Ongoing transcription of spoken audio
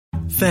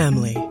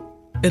Family.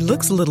 It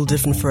looks a little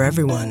different for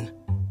everyone.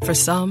 For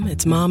some,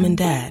 it's mom and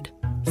dad.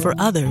 For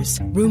others,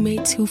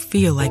 roommates who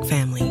feel like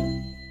family.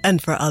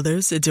 And for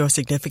others, it's your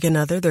significant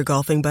other, their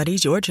golfing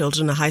buddies, your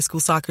children, a high school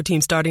soccer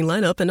team starting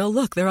lineup, and oh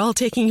look, they're all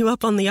taking you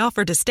up on the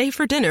offer to stay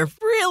for dinner,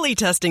 really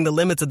testing the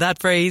limits of that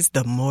phrase,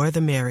 the more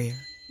the merrier.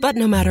 But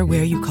no matter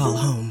where you call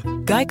home,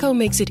 Geico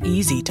makes it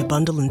easy to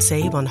bundle and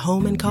save on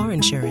home and car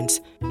insurance.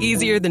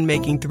 Easier than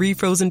making 3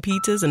 frozen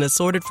pizzas and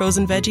assorted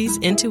frozen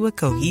veggies into a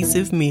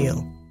cohesive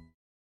meal.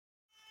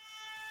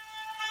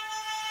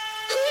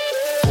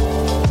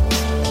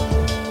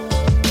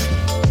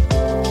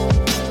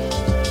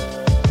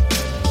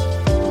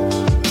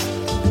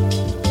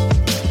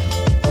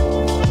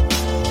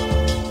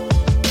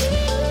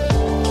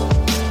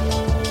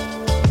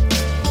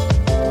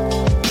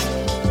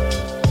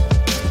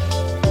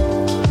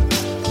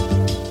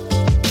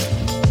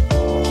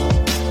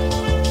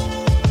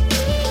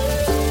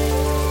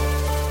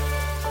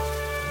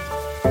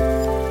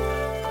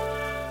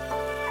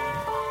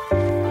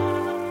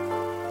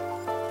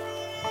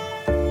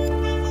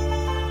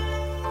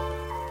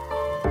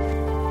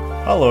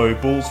 Hello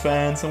Bulls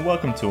fans and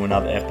welcome to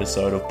another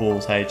episode of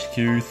Bulls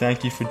HQ.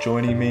 Thank you for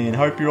joining me and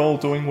hope you're all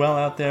doing well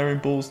out there in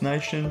Bulls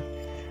Nation.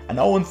 An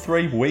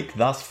 0-3 week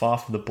thus far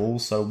for the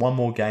Bulls, so one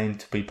more game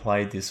to be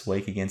played this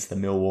week against the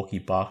Milwaukee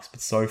Bucks,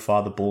 but so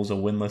far the Bulls are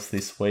winless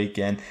this week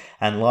and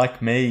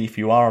like me, if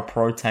you are a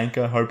pro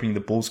tanker hoping the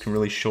Bulls can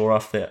really shore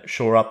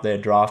up their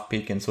draft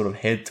pick and sort of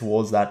head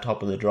towards that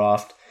top of the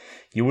draft,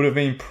 you would have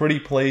been pretty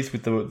pleased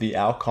with the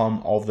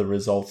outcome of the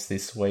results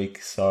this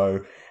week.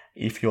 So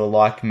if you're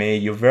like me,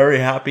 you're very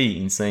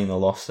happy in seeing the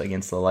loss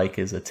against the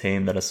Lakers, a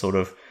team that are sort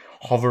of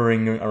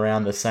hovering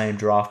around the same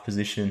draft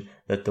position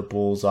that the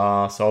Bulls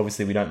are. So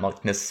obviously we don't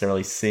like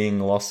necessarily seeing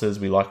losses.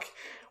 We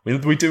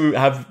do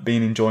have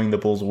been enjoying the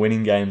Bulls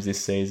winning games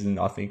this season.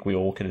 I think we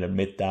all can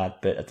admit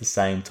that. But at the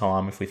same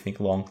time, if we think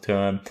long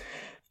term,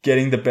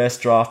 getting the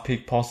best draft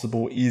pick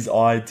possible is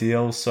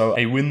ideal. So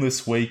a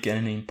winless week and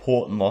an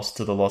important loss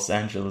to the Los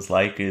Angeles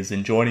Lakers.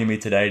 And joining me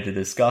today to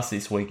discuss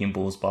this week in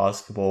Bulls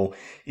basketball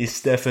is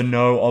Stefan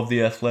No of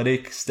The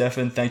Athletic.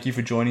 Stefan, thank you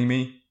for joining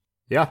me.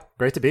 Yeah,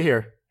 great to be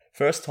here.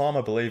 First time,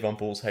 I believe, on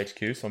Bulls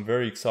HQ, so I'm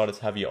very excited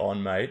to have you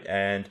on, mate.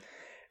 And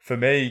for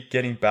me,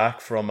 getting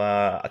back from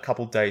a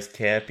couple of days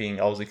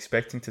camping, I was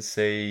expecting to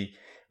see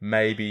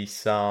maybe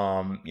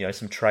some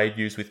trade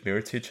news with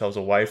Mirotic. I was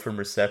away from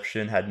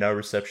reception, had no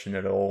reception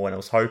at all, and I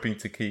was hoping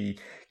to keep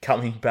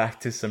coming back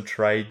to some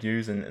trade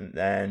news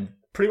and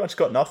pretty much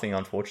got nothing,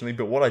 unfortunately.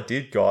 But what I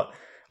did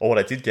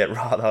get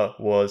rather,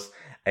 was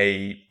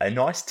a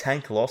nice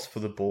tank loss for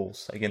the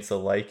Bulls against the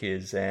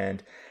Lakers.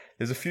 And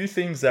there's a few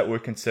things that were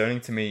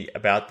concerning to me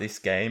about this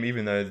game,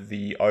 even though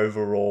the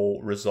overall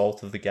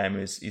result of the game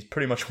is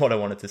pretty much what I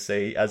wanted to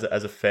see. As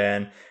a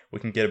fan, we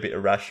can get a bit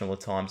irrational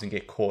at times and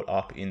get caught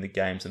up in the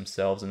games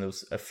themselves. And there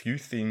was a few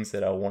things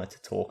that I wanted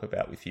to talk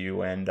about with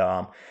you. And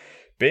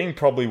being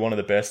probably one of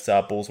the best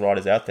Bulls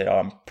writers out there,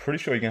 I'm pretty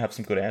sure you're going to have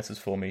some good answers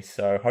for me.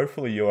 So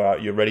hopefully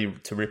you're ready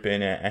to rip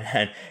in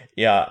and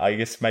yeah, I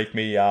guess make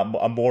me a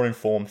more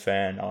informed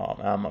fan.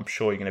 I'm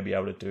sure you're going to be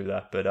able to do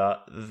that. But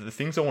the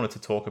things I wanted to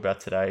talk about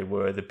today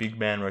were the big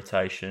man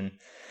rotation,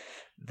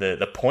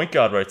 the point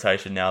guard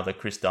rotation now that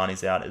Chris Dunn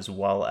is out, as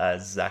well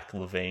as Zach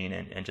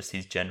LaVine and just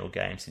his general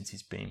game since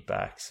he's been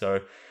back. So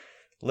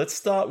let's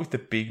start with the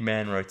big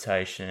man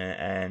rotation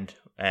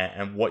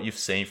and what you've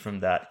seen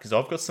from that, because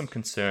I've got some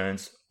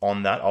concerns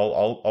on that.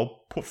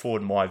 I'll put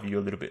forward my view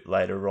a little bit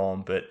later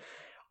on, but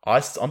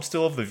I'm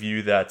still of the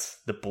view that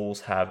the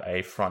Bulls have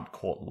a front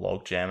court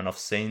logjam, and I've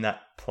seen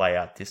that play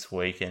out this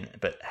week.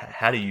 But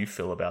how do you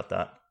feel about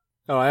that?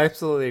 Oh, I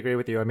absolutely agree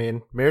with you. I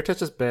mean, Mirotic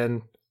has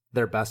been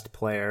their best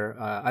player.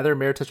 Either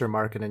Mirotic or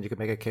Markkanen, you could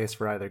make a case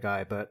for either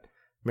guy, but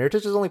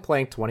Mirotic is only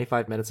playing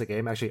 25 minutes a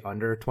game, actually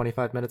under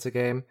 25 minutes a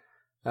game,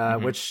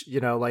 which,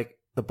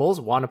 the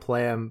Bulls want to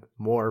play him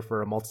more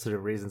for a multitude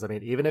of reasons. I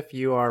mean, even if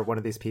you are one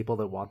of these people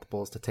that want the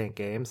Bulls to tank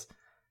games,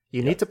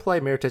 you need to play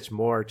Mirotic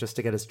more just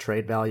to get his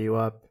trade value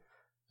up.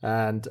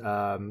 And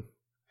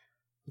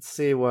let's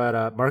see what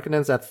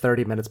Markkanen's at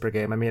 30 minutes per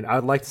game. I mean, I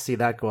would like to see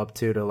that go up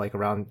too to like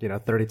around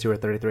 32 or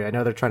 33. I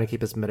know they're trying to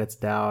keep his minutes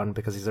down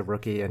because he's a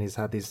rookie and he's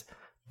had these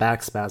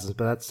back spasms,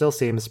 but that still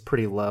seems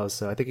pretty low.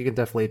 So I think you can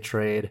definitely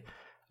trade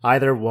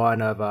either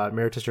one of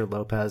Mirotic or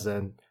Lopez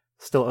and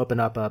still open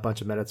up a bunch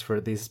of minutes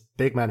for these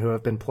big men who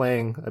have been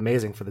playing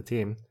amazing for the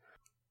team.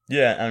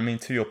 Yeah, I mean,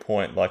 to your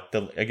point, like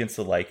against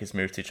the Lakers,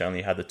 Mirotic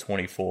only had the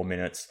 24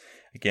 minutes.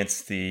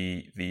 Against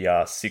the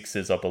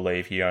Sixers, I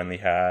believe he only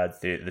had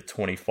the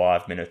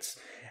 25 minutes,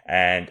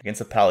 and against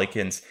the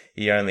Pelicans,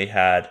 he only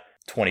had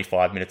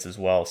 25 minutes as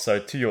well. So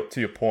to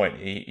your point,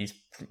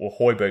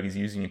 Hoiberg is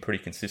using him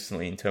pretty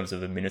consistently in terms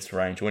of the minutes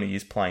range. When he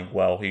is playing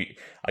well,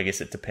 I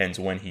guess it depends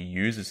when he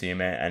uses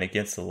him. And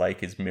against the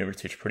Lakers,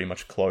 Mirotic pretty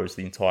much closed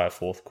the entire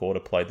fourth quarter,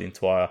 played the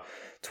entire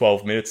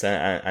 12 minutes,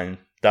 and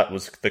that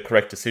was the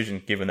correct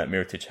decision given that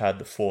Mirotic had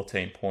the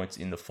 14 points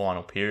in the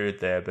final period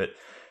there. But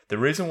the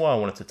reason why I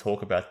wanted to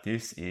talk about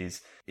this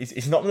is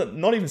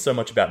not even so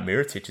much about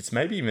Mirotic. It's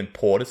maybe even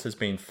Portis has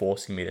been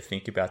forcing me to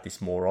think about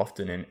this more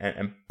often.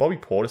 And Bobby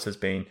Portis has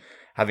been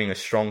having a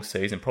strong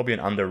season, probably an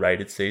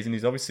underrated season.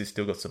 He's obviously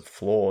still got some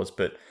flaws,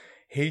 but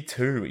he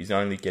too is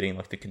only getting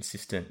like the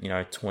consistent,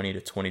 20 to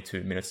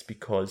 22 minutes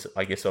because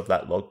I guess of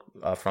that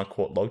front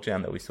court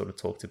logjam that we sort of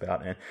talked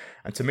about.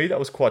 And to me, that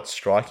was quite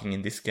striking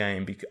in this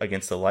game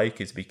against the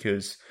Lakers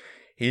because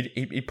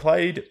he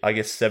played, I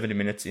guess, 70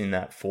 minutes in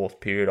that fourth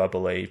period, I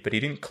believe, but he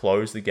didn't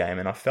close the game.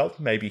 And I felt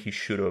maybe he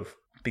should have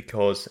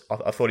because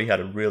I thought he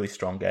had a really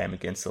strong game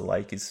against the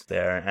Lakers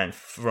there. And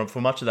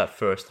for much of that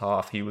first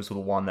half, he was the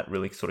one that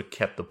really sort of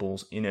kept the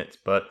Bulls in it.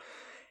 But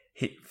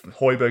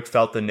Hoiberg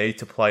felt the need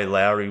to play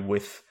Lowry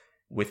with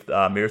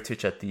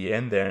Mirotic at the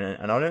end there,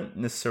 and I don't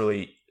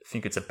necessarily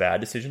think it's a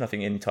bad decision. I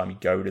think anytime you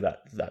go to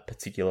that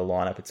particular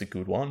lineup, it's a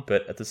good one.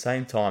 But at the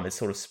same time, it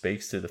sort of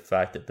speaks to the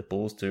fact that the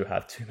Bulls do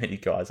have too many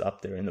guys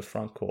up there in the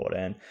front court.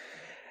 And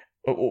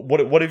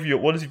what have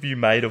you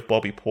made of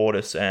Bobby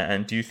Portis?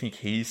 And do you think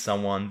he's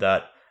someone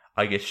that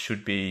I guess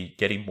should be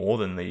getting more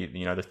than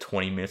the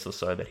 20 minutes or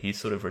so that he's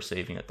sort of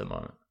receiving at the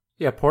moment?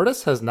 Yeah,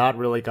 Portis has not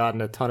really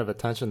gotten a ton of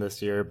attention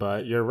this year,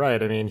 but you're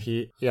right. I mean,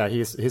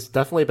 he's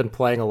definitely been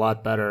playing a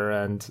lot better,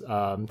 and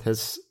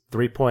his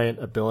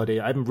 3-point ability,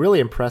 I'm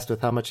really impressed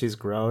with how much he's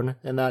grown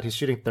in that. He's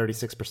shooting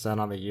 36%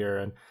 on the year,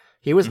 and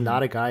he was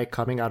not a guy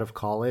coming out of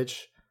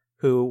college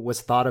who was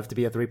thought of to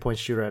be a 3-point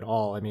shooter at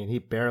all. I mean, he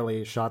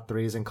barely shot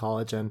threes in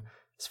college, and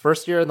his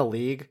first year in the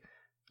league,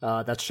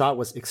 that shot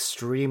was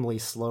extremely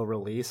slow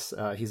release.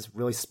 He's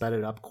really sped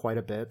it up quite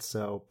a bit,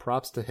 so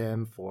props to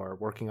him for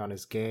working on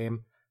his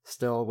game.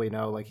 Still, we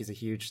know like he's a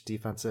huge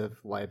defensive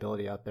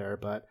liability out there,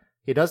 but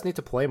he does need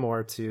to play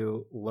more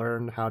to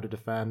learn how to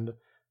defend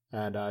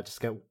and just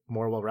get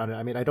more well-rounded.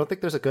 I mean, I don't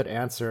think there's a good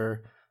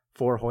answer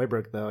for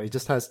Hoiberg, though. He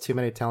just has too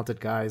many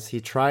talented guys.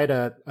 He tried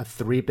a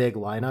 3-big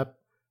lineup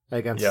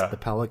against the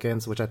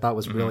Pelicans, which I thought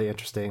was really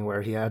interesting,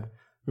 where he had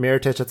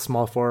Mirotic at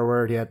small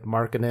forward, he had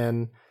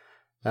Markkanen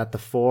at the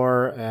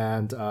 4,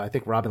 and I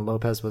think Robin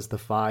Lopez was the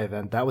 5,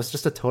 and that was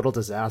just a total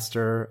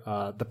disaster.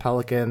 The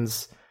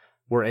Pelicans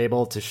were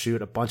able to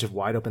shoot a bunch of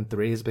wide open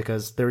threes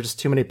because there were just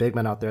too many big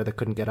men out there that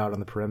couldn't get out on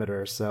the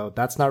perimeter. So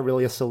that's not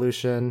really a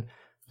solution.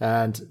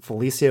 And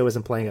Felicio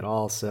isn't playing at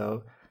all.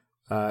 So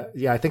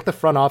I think the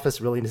front office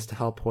really needs to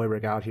help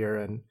Hoiberg out here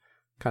and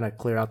kind of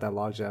clear out that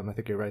logjam. I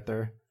think you're right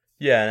there.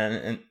 Yeah,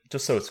 and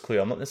just so it's clear,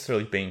 I'm not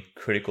necessarily being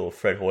critical of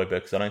Fred Hoiberg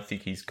because I don't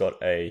think he's got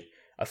a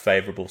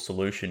favourable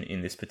solution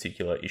in this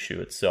particular issue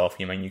itself.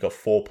 I mean, you've got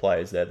 4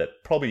 players there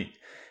that probably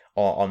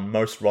on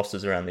most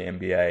rosters around the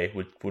NBA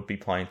would be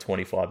playing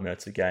 25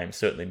 minutes a game.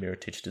 Certainly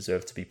Mirotic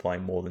deserves to be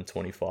playing more than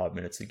 25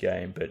 minutes a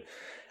game. But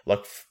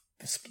like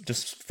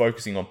just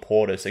focusing on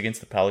Portis, against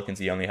the Pelicans,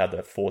 he only had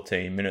that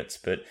 14 minutes.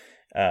 But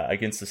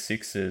against the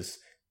Sixers,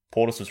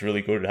 Portis was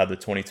really good. It had the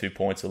 22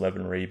 points,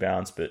 11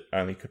 rebounds, but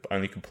only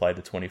could play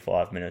the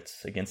 25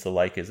 minutes. Against the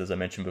Lakers, as I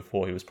mentioned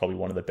before, he was probably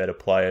one of the better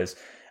players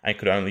and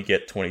could only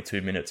get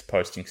 22 minutes,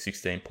 posting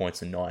 16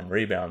 points and 9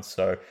 rebounds.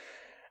 So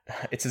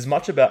it's as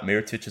much about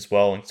Mirotic as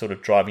well and sort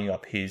of driving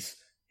up his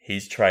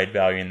trade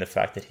value in the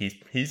fact that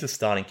he's a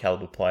starting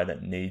caliber player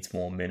that needs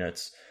more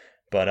minutes.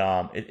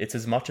 But it's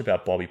as much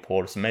about Bobby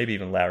Portis and maybe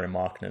even Lauri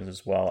Markkanen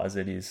as well as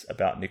it is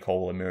about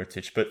Nikola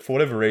Mirotic. But for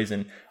whatever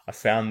reason, I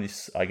found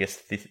this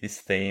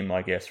theme,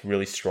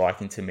 really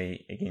striking to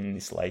me in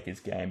this Lakers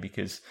game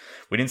because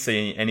we didn't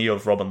see any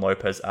of Robin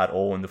Lopez at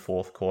all in the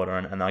fourth quarter.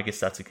 And I guess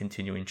that's a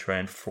continuing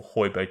trend. For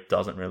Hoiberg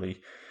doesn't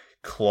really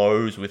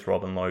close with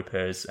Robin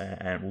Lopez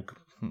and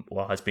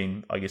has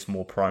been, I guess,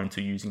 more prone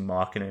to using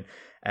Markkanen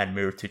and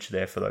Mirotic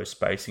there for those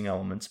spacing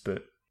elements.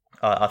 But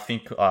I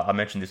think I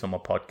mentioned this on my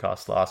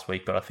podcast last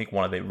week, but I think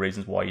one of the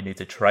reasons why you need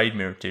to trade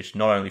Mirotic,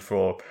 not only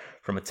from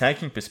a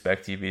tanking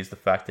perspective, is the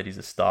fact that he's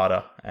a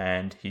starter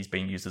and he's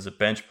being used as a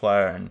bench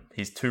player and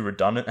he's too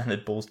redundant and the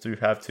Bulls do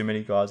have too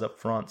many guys up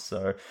front.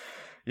 So,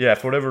 yeah,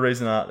 for whatever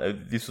reason,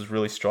 this was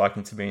really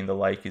striking to me in the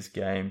Lakers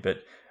game.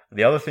 But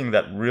the other thing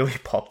that really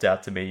popped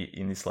out to me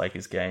in this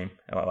Lakers game,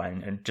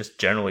 and just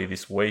generally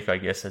this week, I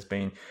guess, has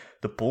been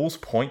the Bulls'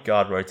 point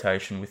guard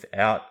rotation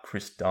without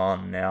Chris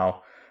Dunn.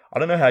 Now, I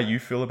don't know how you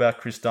feel about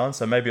Chris Dunn,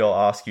 so maybe I'll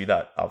ask you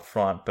that up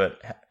front,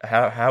 but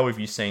how have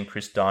you seen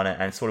Chris Dunn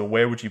and sort of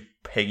where would you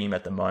peg him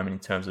at the moment in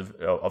terms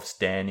of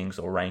standings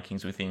or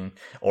rankings within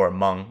or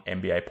among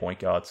NBA point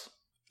guards?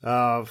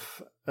 I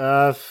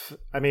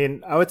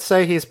mean, I would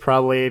say he's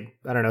probably,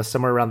 I don't know,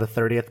 somewhere around the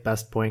 30th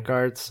best point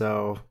guard,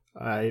 so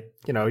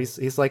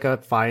he's like a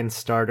fine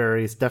starter.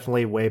 He's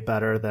definitely way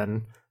better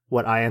than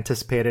what I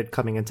anticipated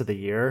coming into the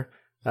year.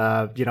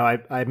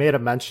 I made a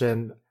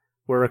mention.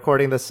 We're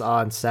recording this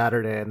on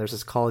Saturday, and there's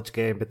this college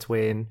game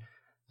between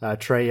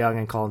Trae Young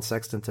and Colin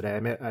Sexton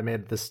today. I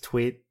made this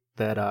tweet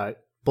that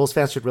Bulls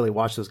fans should really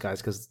watch those guys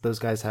because those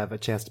guys have a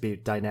chance to be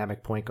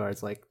dynamic point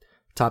guards, like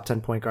top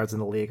 10 point guards in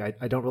the league.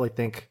 I don't really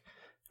think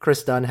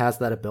Chris Dunn has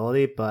that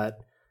ability, but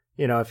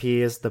if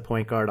he is the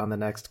point guard on the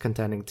next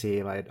contending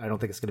team, I don't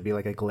think it's going to be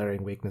like a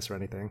glaring weakness or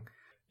anything.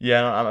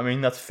 Yeah, I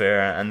mean that's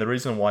fair, and the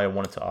reason why I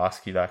wanted to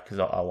ask you that because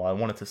I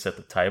wanted to set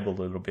the table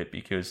a little bit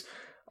because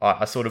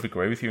I sort of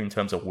agree with you in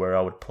terms of where I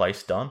would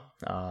place Dunn.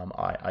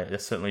 I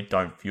certainly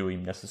don't view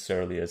him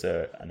necessarily as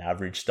an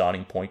average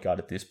starting point guard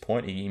at this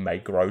point. He may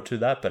grow to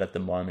that, but at the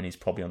moment he's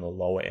probably on the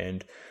lower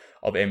end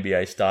of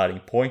NBA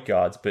starting point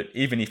guards. But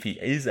even if he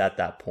is at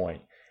that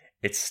point,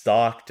 it's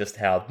stark just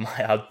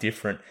how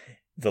different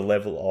the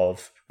level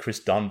of Chris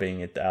Dunn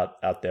being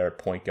out there at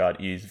point guard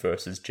is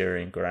versus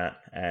Jerian Grant,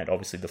 and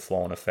obviously the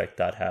flow-on effect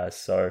that has.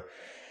 So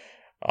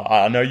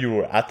I know you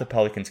were at the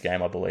Pelicans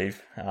game, I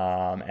believe,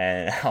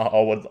 and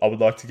I would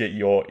like to get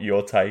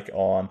your take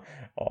on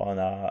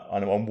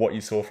what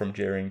you saw from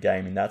Jerian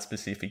game in that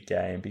specific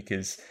game,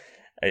 because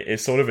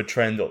it's sort of a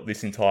trend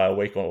this entire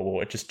week,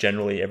 or just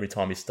generally every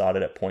time he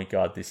started at point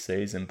guard this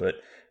season. But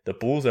the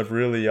Bulls have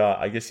really,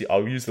 I guess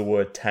I'll use the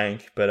word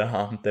tank,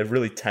 but they've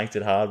really tanked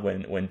it hard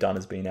when Dunn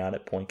has been out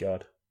at point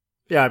guard.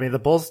 Yeah, I mean, the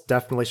Bulls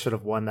definitely should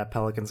have won that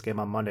Pelicans game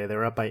on Monday. They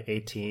were up by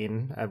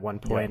 18 at one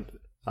point.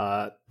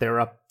 Yeah. They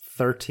were up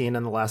 13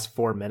 in the last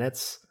 4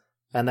 minutes.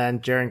 And then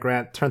Jerian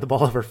Grant turned the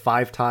ball over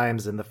 5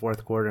 times in the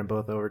fourth quarter in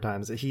both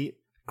overtimes.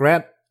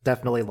 Grant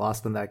definitely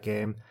lost in that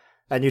game.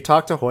 And you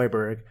talk to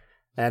Hoiberg,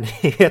 and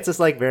he gets this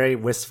like very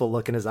wistful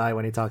look in his eye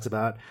when he talks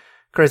about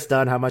Chris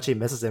Dunn, how much he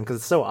misses him, because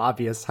it's so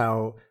obvious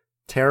how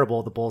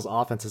terrible the Bulls'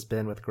 offense has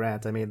been with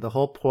Grant. I mean, the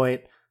whole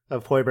point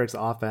of Hoiberg's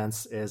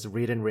offense is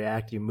read and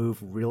react. You move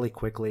really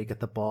quickly, get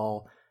the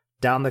ball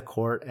down the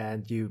court,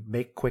 and you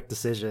make quick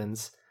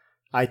decisions.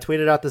 I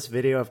tweeted out this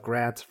video of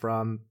Grant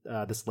from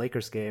this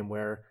Lakers game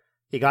where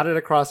he got it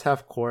across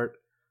half court,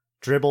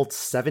 dribbled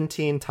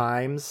 17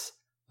 times,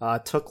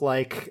 took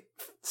like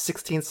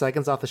 16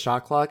 seconds off the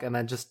shot clock, and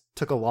then just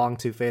took a long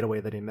 2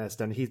 fadeaway that he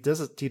missed. And he does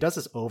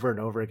this over and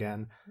over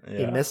again. Yeah.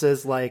 He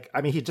misses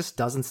he just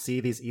doesn't see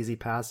these easy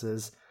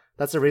passes.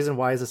 That's the reason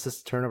why his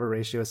assist turnover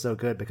ratio is so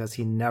good, because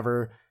he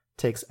never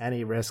takes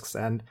any risks.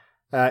 And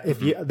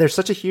there's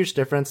such a huge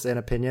difference in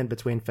opinion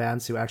between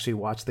fans who actually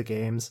watch the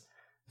games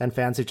and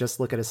fans who just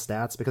look at his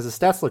stats, because his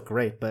stats look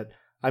great, but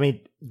I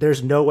mean,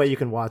 there's no way you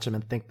can watch him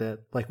and think that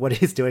like what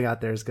he's doing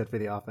out there is good for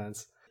the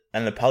offense.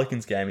 And the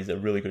Pelicans game is a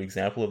really good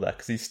example of that,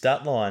 because his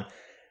stat line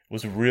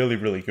was really,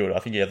 really good. I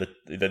think he had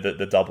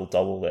the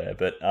double-double there,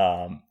 but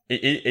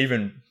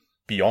even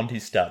beyond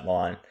his stat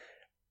line,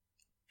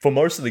 for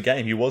most of the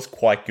game, he was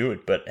quite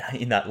good. But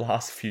in that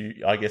last few,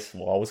 I guess, I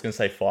was going to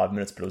say 5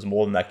 minutes, but it was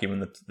more than that given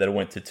that it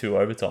went to 2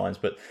 overtimes.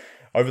 But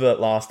over that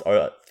last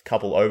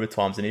couple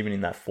overtimes, and even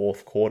in that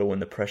fourth quarter when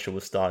the pressure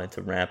was starting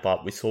to ramp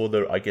up, we saw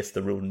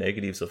the real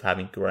negatives of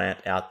having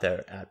Grant out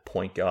there at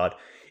point guard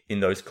in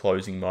those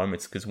closing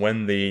moments. Because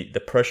when the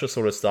pressure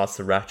sort of starts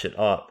to ratchet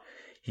up,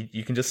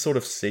 you can just sort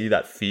of see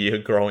that fear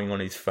growing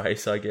on his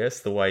face, I guess,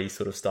 the way he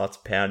sort of starts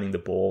pounding the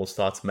ball,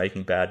 starts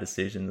making bad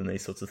decisions and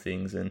these sorts of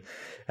things.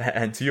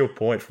 And to your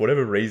point, for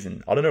whatever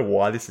reason, I don't know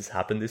why this has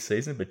happened this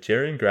season, but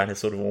Jerian Grant has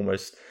sort of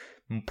almost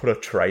put a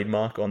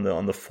trademark on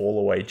the fall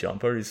away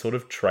jumper. He's sort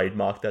of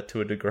trademarked that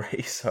to a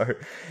degree. So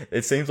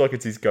it seems like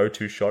it's his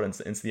go-to shot, and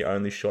it's the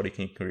only shot he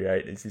can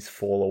create is his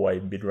fall away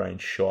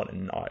mid-range shot.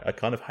 And I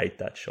kind of hate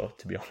that shot,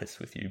 to be honest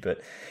with you. But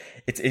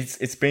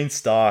it's been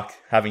stark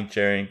having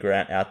Jerian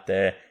Grant out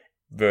there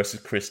versus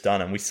Chris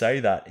Dunn. And we say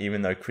that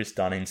even though Chris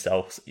Dunn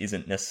himself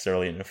isn't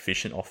necessarily an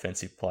efficient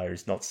offensive player.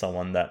 He's not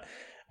someone that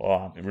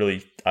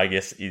really, I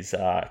guess, is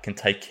can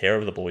take care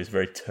of the ball. He's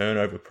very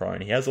turnover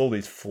prone. He has all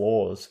these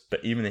flaws,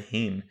 but even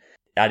him,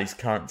 at his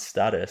current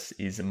status,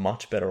 is a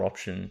much better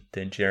option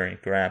than Jerian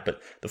Grant.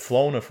 But the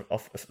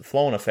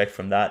flow-on effect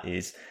from that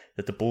is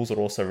that the Bulls are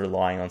also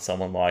relying on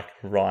someone like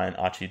Ryan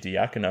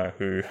Arcidiacono,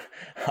 who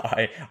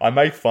I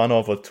make fun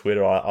of on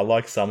Twitter. I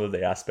like some of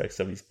the aspects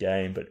of his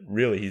game, but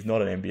really he's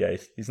not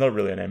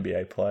really an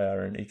NBA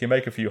player, and he can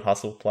make a few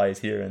hustle plays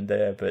here and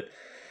there, but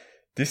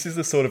this is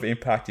the sort of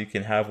impact you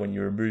can have when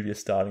you remove your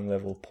starting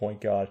level point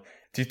guard.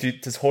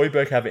 Does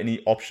Hoiberg have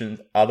any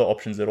other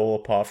options at all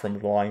apart from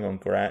relying on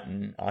Grant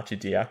and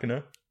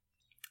Arcidiacono?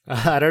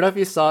 I don't know if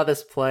you saw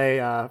this play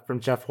from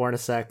Jeff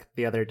Hornacek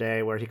the other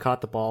day where he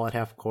caught the ball at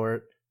half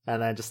court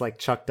and then just like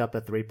chucked up a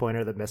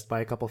 3-pointer that missed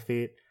by a couple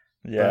feet.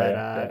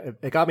 Yeah,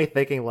 It got me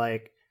thinking,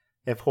 like,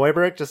 if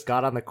Hoiberg just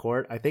got on the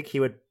court, I think he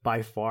would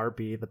by far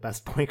be the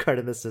best point guard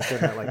in the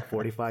system at like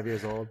 45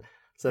 years old.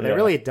 So they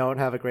really don't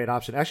have a great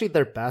option. Actually,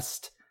 their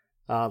best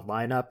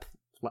lineup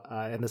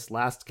in this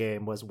last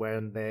game was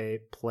when they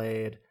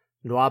played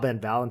Nwaba and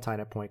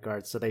Valentine at point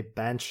guard. So they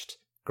benched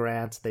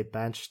Grant, they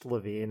benched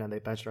Levine, and they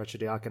benched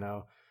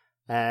Arcidiacono.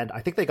 And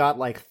I think they got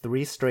like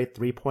 3 straight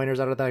 3-pointers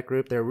out of that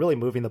group. They were really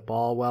moving the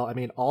ball well. I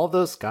mean, all of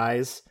those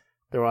guys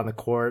that were on the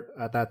court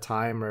at that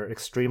time are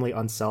extremely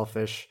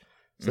unselfish.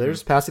 So they're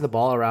just passing the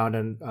ball around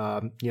and,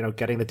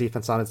 getting the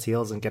defense on its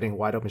heels and getting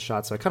wide open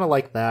shots. So I kind of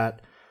like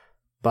that.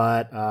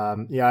 But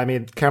I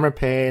mean, Cameron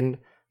Payne,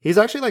 he's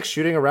actually like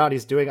shooting around.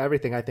 He's doing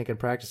everything, I think, in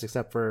practice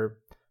except for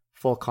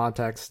full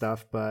contact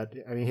stuff. But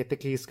I mean, I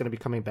think he's going to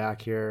be coming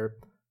back here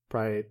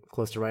probably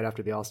close to right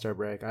after the All-Star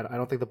break. I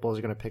don't think the Bulls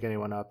are going to pick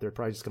anyone up. They're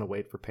probably just going to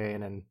wait for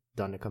Payne and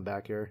Dunn to come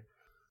back here.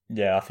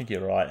 Yeah, I think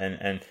you're right,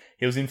 and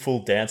he was in full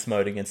dance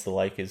mode against the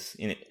Lakers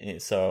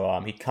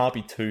so he can't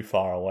be too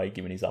far away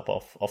given he's up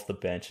off the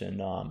bench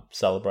and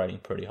celebrating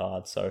pretty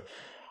hard. So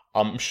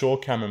I'm sure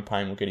Cameron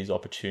Payne will get his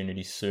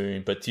opportunity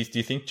soon. But do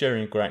you think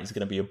Jerry Grant is going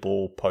to be a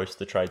Bull post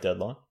the trade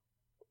deadline?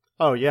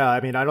 Oh yeah,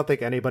 I mean I don't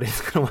think anybody's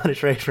going to want to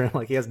trade for him.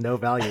 Like he has no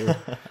value.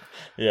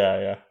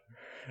 Yeah.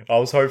 I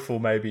was hopeful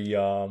maybe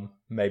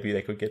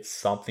they could get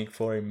something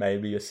for him,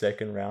 maybe a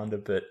second rounder,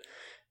 but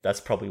that's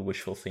probably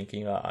wishful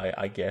thinking.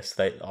 I guess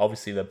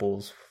the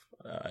Bulls.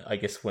 I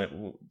guess went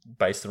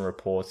based on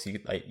reports, you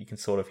can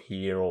sort of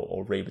hear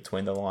or read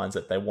between the lines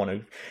that they want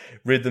to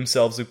rid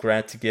themselves of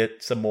Grant to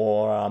get some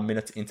more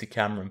minutes into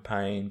Cameron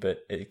Payne. But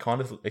it kind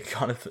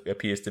of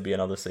appears to be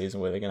another season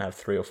where they're going to have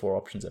 3 or 4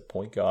 options at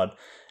point guard,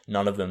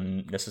 none of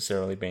them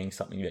necessarily being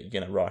something that you're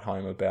going to write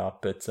home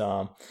about. But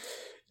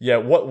yeah,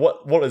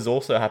 what has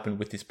also happened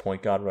with this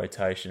point guard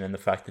rotation and the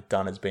fact that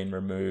Dunn has been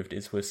removed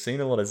is we've seen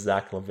a lot of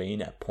Zach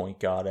LaVine at point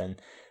guard,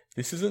 and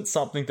this isn't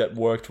something that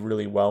worked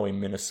really well in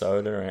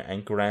Minnesota.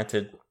 And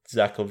granted,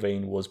 Zach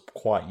LaVine was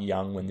quite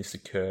young when this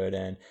occurred,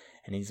 and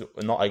he's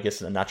not, I guess,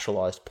 a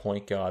naturalized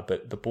point guard,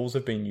 but the Bulls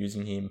have been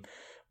using him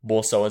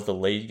more so as the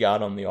lead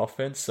guard on the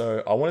offense.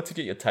 So I wanted to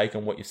get your take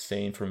on what you've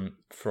seen from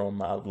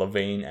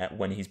LaVine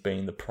when he's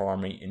been the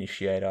primary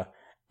initiator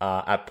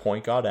at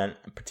point guard, and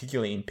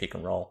particularly in pick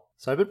and roll.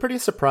 So I've been pretty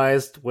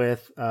surprised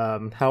with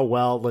how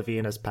well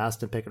LaVine has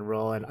passed in pick and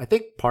roll. And I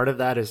think part of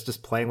that is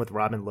just playing with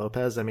Robin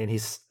Lopez. I mean,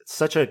 he's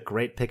such a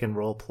great pick and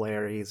roll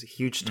player. He's a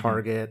huge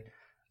target.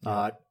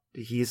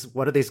 He's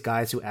one of these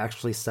guys who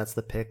actually sets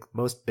the pick.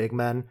 Most big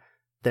men,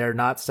 they're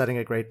not setting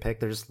a great pick.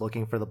 They're just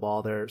looking for the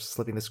ball. They're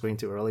slipping the screen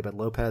too early. But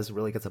Lopez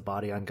really gets a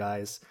body on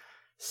guys.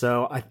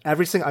 So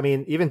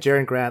even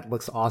Jaren Grant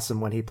looks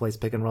awesome when he plays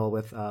pick and roll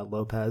with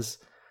Lopez,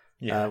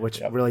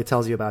 which really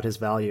tells you about his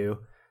value.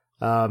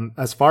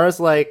 As far as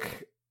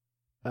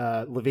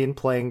LaVine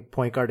playing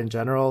point guard in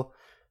general,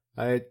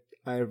 I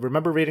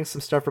remember reading some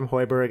stuff from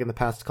Hoiberg in the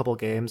past couple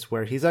games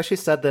where he's actually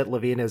said that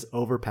LaVine is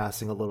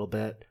overpassing a little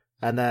bit,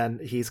 and then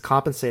he's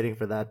compensating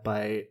for that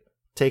by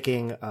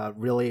taking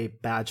really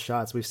bad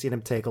shots. We've seen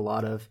him take a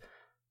lot of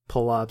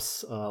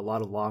pull-ups, a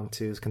lot of long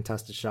twos,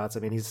 contested shots. I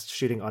mean, he's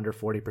shooting under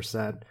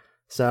 40%.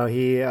 So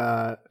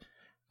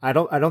I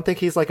don't think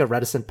he's like a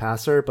reticent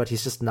passer, but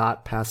he's just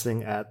not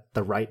passing at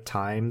the right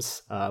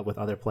times with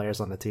other players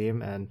on the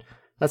team. And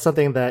that's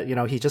something that,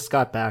 he just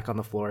got back on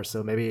the floor.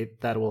 So maybe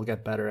that will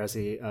get better as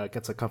he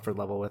gets a comfort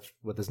level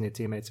with his new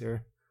teammates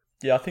here.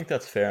 Yeah, I think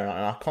that's fair.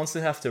 And I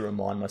constantly have to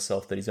remind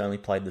myself that he's only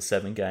played the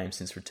 7 games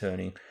since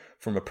returning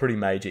from a pretty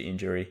major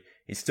injury.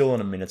 He's still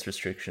on a minutes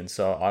restriction.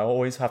 So I'll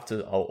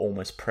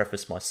almost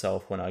preface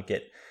myself when I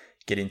get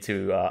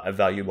into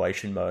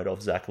evaluation mode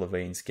of Zach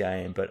LaVine's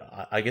game.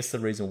 But I guess the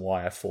reason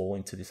why I fall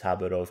into this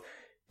habit of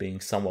being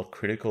somewhat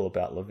critical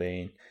about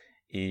LaVine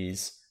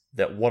is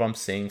that what I'm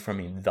seeing from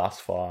him thus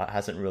far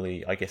hasn't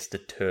really, I guess,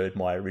 deterred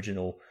my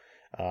original,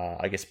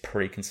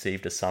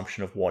 preconceived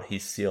assumption of what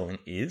his ceiling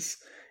is.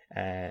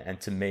 And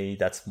to me,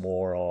 that's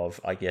more of,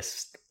 I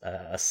guess,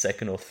 a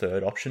second or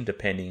third option,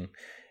 depending,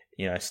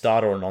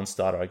 starter or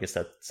non-starter. I guess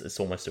it's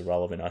almost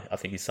irrelevant. I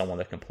think he's someone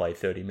that can play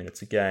 30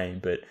 minutes a game,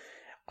 but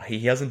he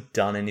hasn't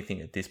done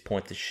anything at this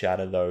point to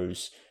shatter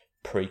those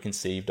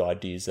preconceived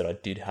ideas that I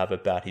did have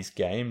about his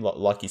game.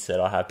 Like you said,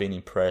 I have been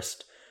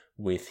impressed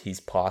with his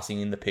passing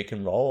in the pick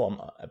and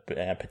roll,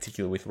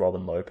 particularly with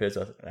Robin Lopez,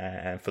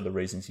 and for the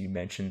reasons you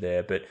mentioned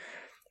there. But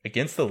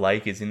against the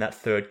Lakers in that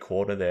third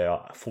quarter there,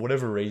 for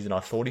whatever reason, I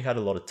thought he had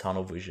a lot of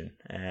tunnel vision,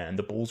 and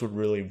the Bulls were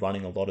really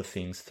running a lot of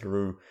things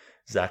through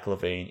Zach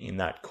LaVine in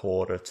that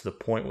quarter, to the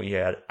point where he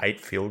had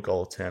 8 field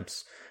goal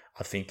attempts,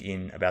 I think,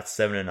 in about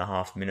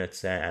 7.5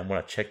 minutes. And when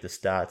I checked the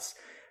stats,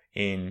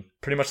 in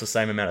pretty much the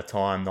same amount of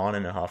time,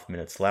 9.5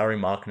 minutes, Lauri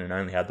Markkanen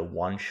only had the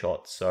 1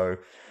 shot. So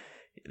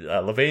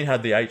LaVine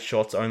had the 8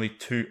 shots, only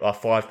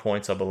 5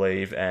 points, I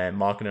believe, and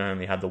Markkanen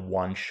only had the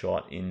 1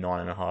 shot in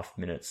 9.5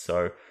 minutes.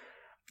 So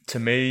to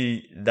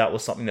me, that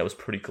was something that was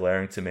pretty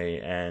glaring to me,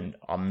 and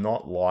I'm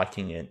not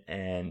liking it.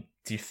 And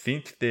do you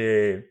think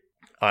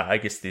I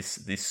guess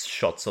this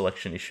shot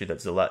selection issue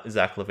that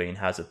Zach LaVine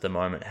has at the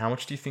moment, how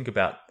much do you think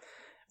about,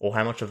 or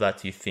how much of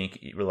that do you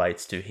think it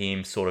relates to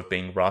him sort of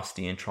being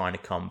rusty and trying to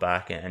come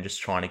back and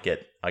just trying to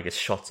get, I guess,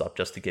 shots up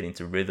just to get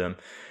into rhythm,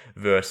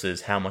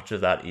 versus how much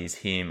of that is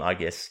him, I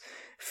guess,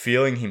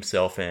 feeling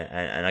himself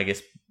and I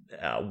guess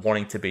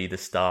wanting to be the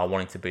star,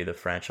 wanting to be the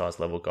franchise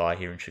level guy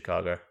here in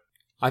Chicago?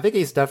 I think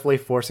he's definitely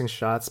forcing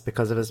shots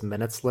because of his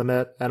minutes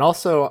limit. And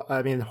also,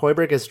 I mean,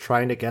 Hoiberg is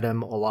trying to get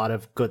him a lot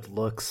of good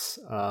looks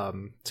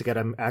to get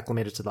him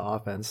acclimated to the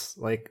offense.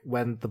 Like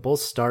when the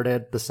Bulls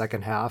started the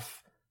second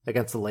half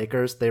against the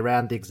Lakers, they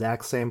ran the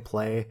exact same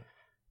play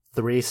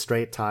 3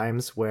 straight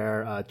times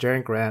where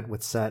Jaren Grant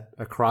would set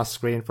a cross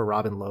screen for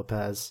Robin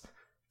Lopez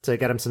to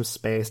get him some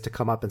space to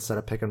come up and set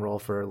a pick and roll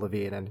for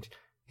LaVine.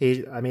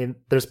 And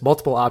there's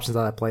multiple options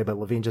on that play, but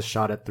LaVine just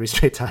shot it 3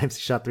 straight times.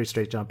 He shot 3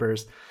 straight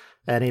jumpers.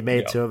 And he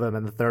made 2 of them,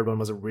 and the third one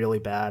was a really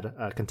bad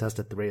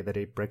contested 3 that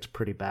he bricked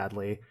pretty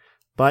badly.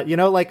 But,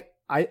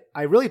 I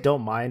really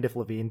don't mind if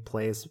LaVine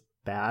plays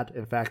bad.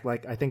 In fact,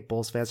 like I think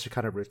Bulls fans should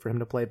kind of root for him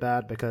to play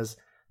bad because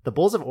the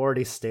Bulls have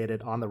already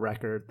stated on the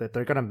record that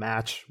they're going to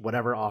match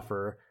whatever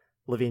offer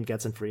LaVine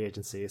gets in free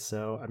agency.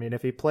 So, I mean,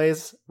 if he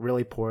plays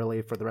really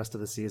poorly for the rest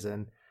of the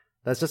season,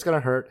 that's just going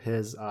to hurt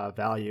his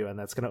value, and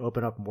that's going to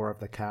open up more of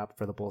the cap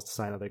for the Bulls to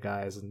sign other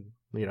guys and,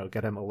 you know,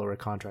 get him a lower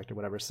contract or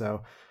whatever.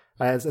 So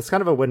it's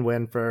kind of a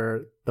win-win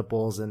for the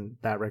Bulls in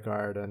that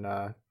regard. And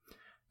I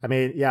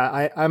mean,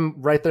 yeah, I'm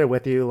right there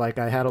with you. Like,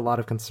 I had a lot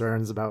of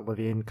concerns about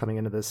LaVine coming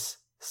into this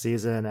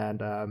season,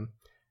 and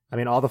I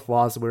mean, all the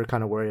flaws that we were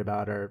kind of worried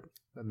about are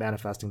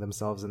manifesting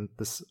themselves in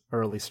this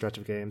early stretch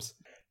of games.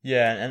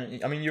 Yeah,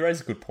 and I mean, you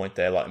raise a good point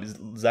there. Like,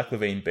 Zach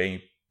LaVine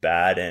being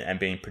bad and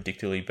being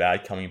predictably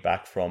bad coming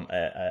back from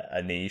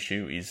a knee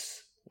issue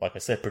is, like I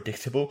said,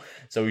 predictable.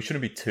 So we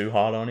shouldn't be too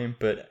hard on him.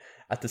 But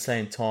at the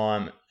same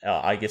time,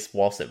 I guess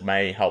whilst it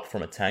may help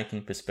from a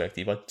tanking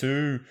perspective, I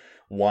do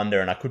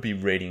wonder, and I could be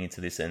reading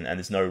into this, and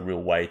there's no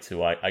real way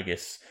to, I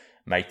guess,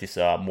 make this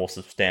more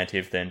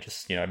substantive than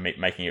just, you know,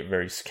 making it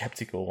very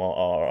skeptical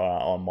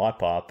on my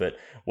part. But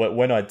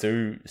when I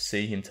do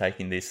see him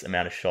taking this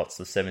amount of shots,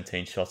 the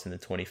 17 shots in the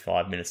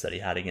 25 minutes that he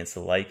had against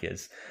the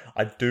Lakers,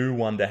 I do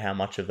wonder how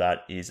much of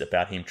that is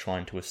about him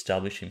trying to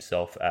establish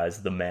himself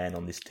as the man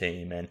on this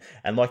team.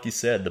 And like you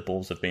said, the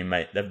Bulls they've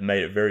made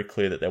it very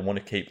clear that they want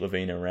to keep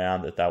LaVine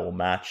around, that they will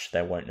match.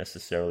 They won't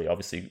necessarily,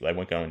 obviously, they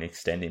weren't going to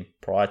extend him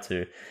prior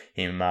to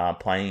him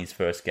playing his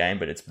first game,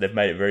 but they've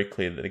made it very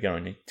clear that they're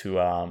going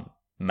to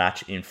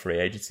match in free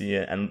agency.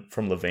 And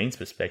from LaVine's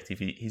perspective,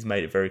 he's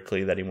made it very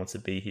clear that he wants to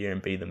be here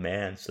and be the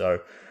man. So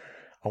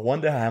I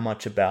wonder how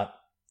much about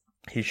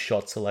his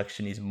shot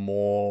selection is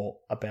more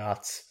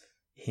about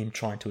him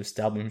trying to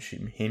establish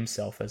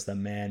himself as the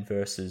man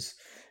versus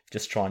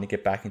just trying to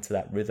get back into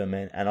that rhythm.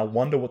 And I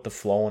wonder what the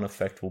flow-on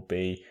effect will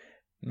be.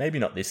 Maybe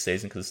not this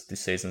season, because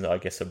this season, I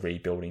guess, a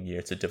rebuilding year.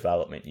 It's a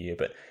development year.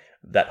 But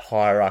that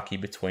hierarchy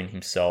between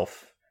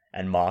himself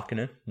and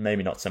Markkanen,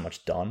 maybe not so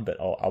much Dunn, but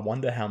I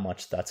wonder how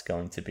much that's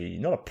going to be,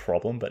 not a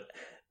problem, but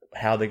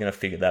how they're going to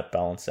figure that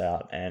balance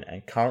out. And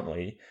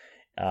currently,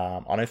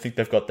 I don't think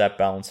they've got that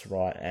balance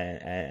right.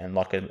 And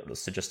like I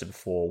suggested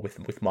before,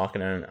 with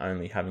Markkanen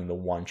only having the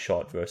one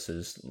shot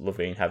versus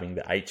LaVine having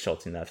the 8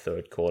 shots in that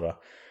third quarter,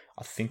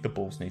 I think the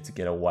Bulls need to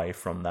get away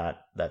from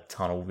that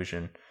tunnel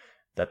vision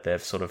that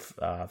they've sort of,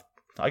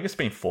 I guess,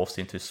 been forced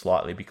into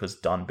slightly because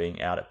Dunn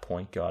being out at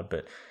point guard.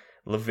 But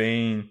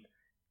LaVine,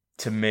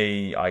 to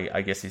me,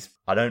 I guess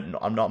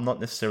I'm not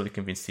necessarily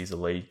convinced he's a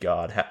lead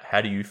guard. How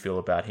do you feel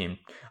about him,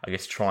 I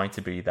guess, trying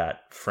to be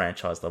that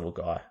franchise level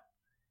guy?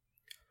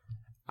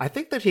 I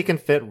think that he can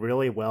fit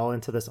really well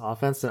into this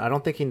offense, and I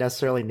don't think he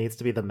necessarily needs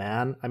to be the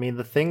man. I mean,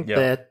 the thing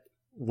that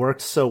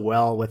worked so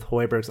well with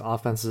Hoiberg's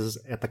offenses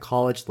at the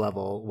college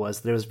level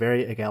was that it was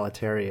very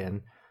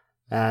egalitarian,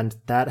 and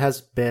that has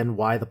been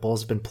why the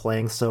Bulls have been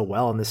playing so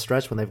well in this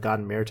stretch when they've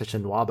gotten Mirotic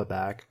and Nwaba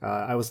back.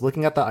 I was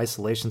looking at the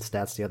isolation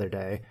stats the other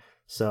day.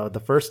 So the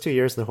first 2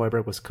 years that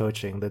Hoiberg was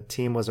coaching, the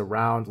team was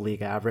around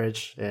league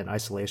average in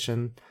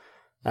isolation.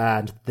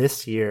 And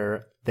this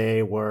year,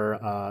 they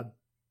were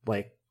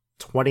like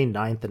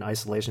 29th in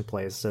isolation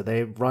plays. So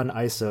they run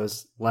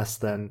ISOs less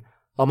than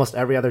almost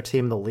every other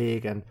team in the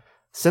league. And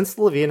since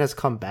LaVine has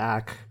come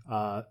back,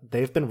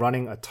 they've been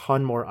running a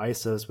ton more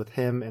ISOs with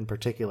him in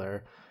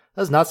particular.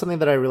 That's not something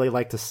that I really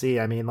like to see.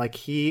 I mean, like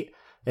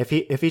if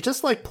he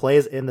just like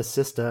plays in the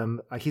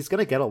system, he's going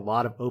to get a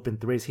lot of open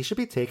threes. He should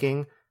be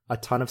taking a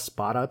ton of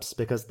spot ups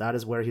because that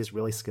is where he's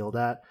really skilled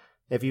at.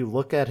 If you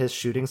look at his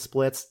shooting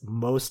splits,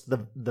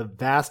 the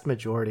vast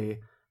majority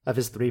of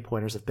his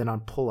 3-pointers have been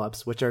on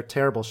pull-ups, which are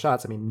terrible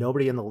shots. I mean,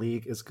 nobody in the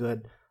league is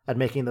good at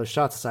making those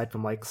shots aside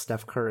from like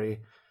Steph Curry.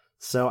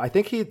 So I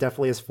think he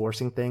definitely is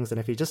forcing things, and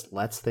if he just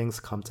lets things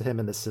come to him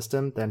in the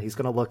system, then he's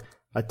going to look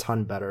a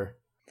ton better.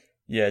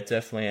 Yeah,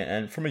 definitely.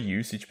 And from a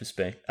usage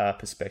perspective,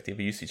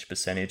 a usage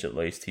percentage at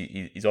least,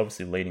 he's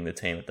obviously leading the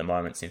team at the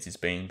moment since he's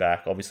been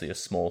back. Obviously a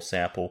small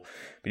sample,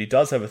 but he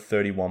does have a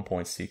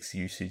 31.6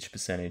 usage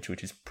percentage,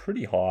 which is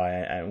pretty high.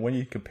 And when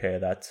you compare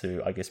that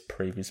to, I guess,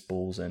 previous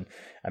Bulls and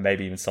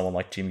maybe even someone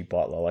like Jimmy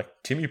Butler,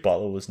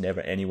 was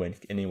never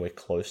anywhere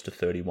close to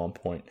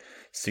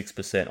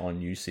 31.6%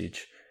 on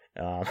usage.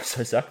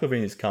 So Zach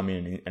LaVine has come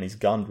in and he's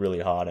gunned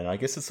really hard. And I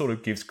guess it sort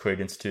of gives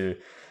credence to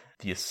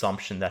the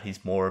assumption that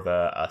he's more of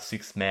a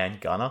 6-man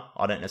gunner.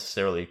 I don't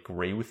necessarily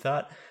agree with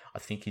that. I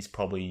think he's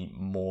probably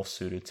more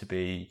suited to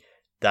be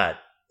that,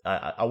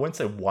 I won't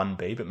say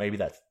 1B, but maybe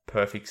that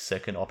perfect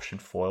second option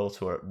foil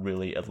to a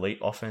really elite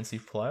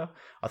offensive player.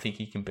 I think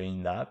he can be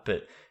in that,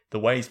 but the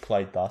way he's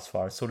played thus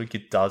far, it sort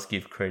of does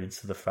give credence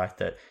to the fact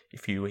that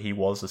if he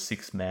was a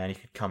 6-man, he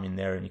could come in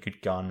there and he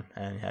could gun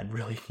and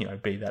really,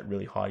 be that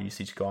really high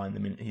usage guy in the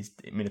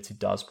minutes he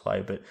does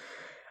play. But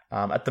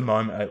at the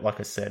moment,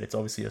 like I said, it's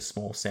obviously a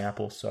small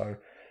sample, so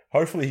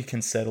hopefully he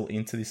can settle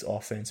into this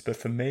offense. But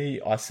for me,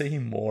 I see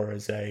him more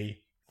as a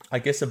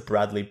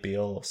Bradley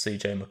Beal or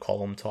CJ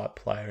McCollum type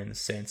player in the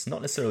sense,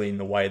 not necessarily in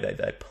the way that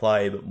they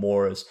play, but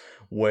more as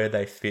where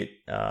they fit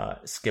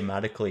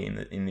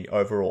schematically in the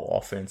overall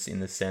offense in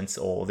the sense,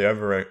 or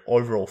the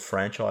overall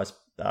franchise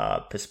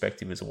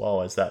perspective as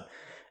well as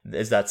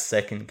that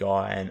second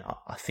guy, and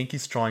I think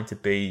he's trying to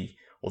be,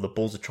 or the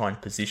Bulls are trying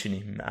to position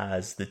him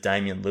as the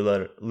Damian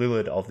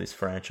Lillard of this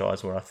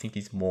franchise, where I think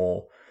he's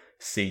more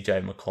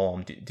CJ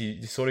McCollum. Do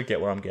you sort of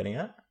get where I'm getting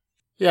at?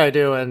 Yeah, I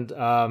do, and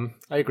I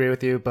agree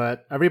with you,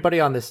 but everybody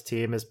on this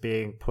team is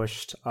being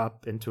pushed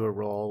up into a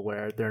role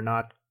where they're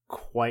not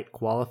quite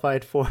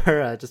qualified for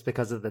just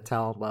because of the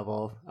talent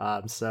level.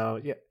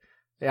 So,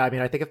 I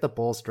mean, I think if the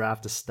Bulls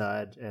draft a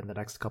stud in the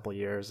next couple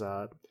years,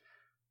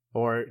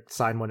 or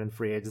sign one in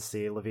free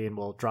agency, LaVine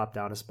will drop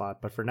down a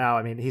spot. But for now,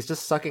 I mean, he's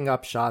just sucking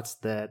up shots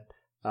that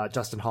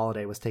Justin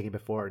Holiday was taking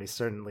before, and he's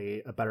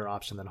certainly a better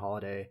option than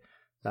Holiday.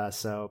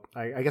 So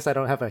I guess I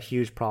don't have a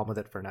huge problem with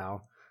it for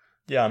now.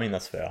 Yeah, I mean,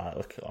 that's fair.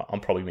 Look,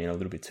 I'm probably being a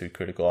little bit too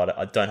critical.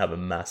 I don't have a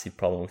massive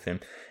problem with him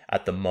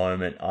at the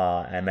moment,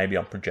 and maybe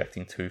I'm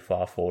projecting too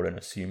far forward and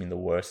assuming the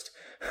worst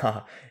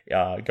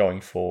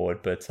going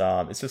forward. But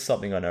it's just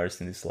something I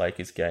noticed in this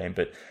Lakers game.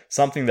 But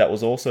something that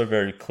was also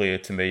very clear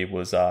to me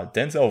was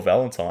Denzel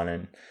Valentine,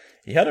 and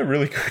he had a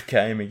really good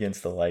game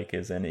against the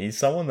Lakers, and he's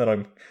someone that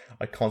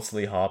I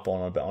constantly harp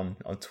on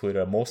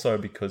Twitter, more so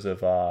because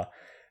of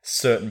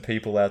certain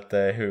people out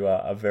there who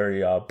are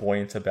very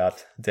buoyant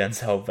about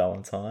Denzel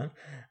Valentine,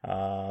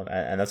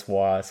 and that's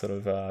why I sort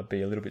of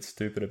be a little bit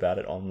stupid about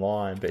it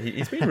online. But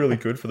he's been really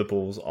good for the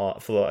Bulls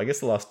for, I guess,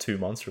 the last 2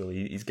 months,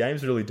 really. His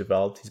game's really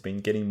developed. He's been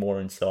getting more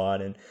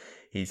inside, and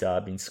he's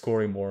been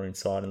scoring more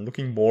inside and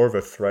looking more of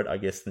a threat, I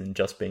guess, than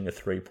just being a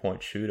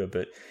three-point shooter.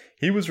 But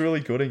he was really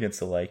good against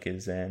the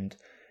Lakers. And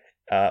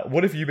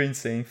what have you been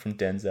seeing from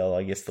Denzel,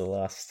 I guess, the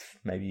last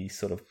maybe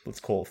sort of, let's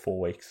call it 4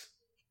 weeks?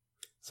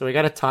 So we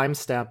got to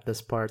timestamp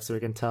this part so we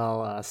can tell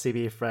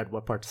CB Fred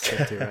what part to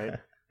stick to, right?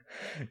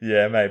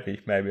 Yeah, maybe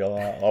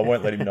I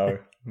won't let him know.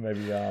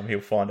 Maybe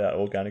he'll find out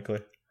organically.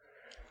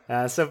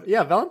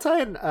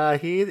 Valentine,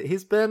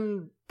 he's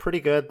been pretty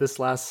good this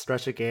last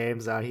stretch of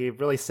games. He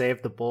really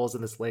saved the Bulls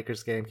in this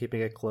Lakers game, keeping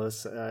it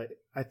close.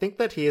 I think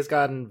that he has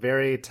gotten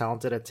very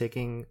talented at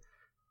taking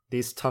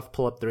these tough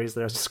pull-up threes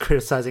that I was just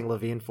criticizing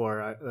LaVine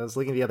for. I was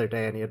looking the other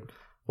day, and he had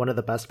one of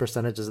the best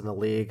percentages in the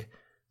league.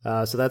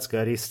 So that's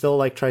good. He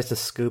still tries to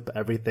scoop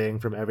everything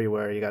from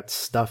everywhere. He got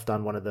stuffed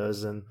on one of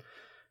those in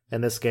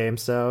this game.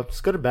 So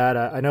it's good or bad.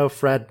 I know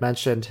Fred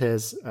mentioned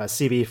his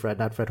CB Fred,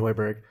 not Fred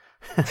Hoiberg,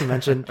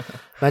 mentioned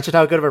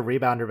how good of a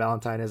rebounder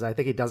Valentine is. I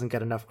think he doesn't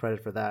get enough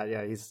credit for that.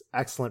 Yeah, he's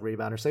excellent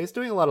rebounder. So he's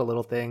doing a lot of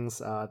little things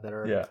that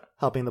are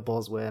helping the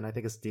Bulls win. I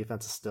think his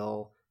defense is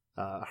still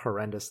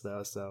horrendous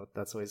though. So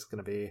that's always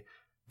going to be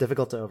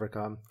difficult to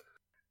overcome.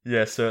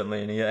 Yeah,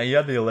 certainly. And he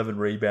had the 11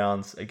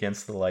 rebounds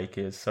against the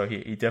Lakers, so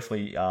he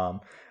definitely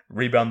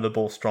rebounded the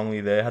ball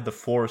strongly there, had the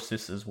 4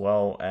 assists as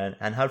well,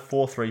 and had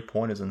 4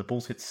 3-pointers, and the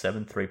Bulls hit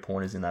 7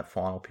 3-pointers in that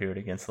final period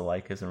against the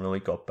Lakers and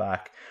really got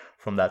back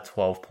from that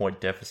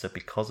 12-point deficit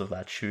because of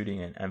that shooting,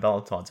 and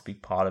Valentine's a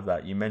big part of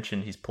that. You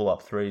mentioned his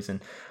pull-up threes,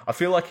 and I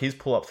feel like his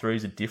pull-up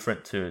threes are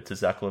different to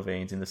Zach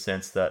LaVine's in the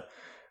sense that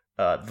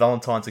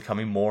Valentine's are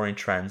coming more in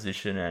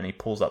transition, and he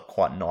pulls up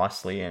quite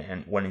nicely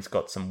and when he's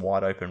got some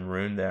wide open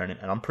room there, and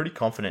I'm pretty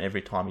confident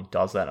every time he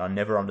does that. I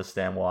never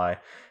understand why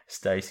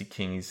Stacey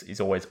King is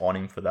always on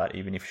him for that,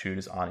 even if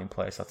shooters aren't in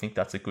place. I think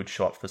that's a good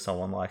shot for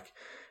someone like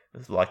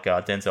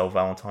Denzel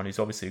Valentine, who's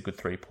obviously a good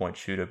 3-point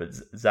shooter, but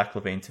Zach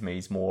LaVine to me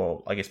is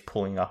more, I guess,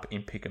 pulling up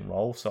in pick and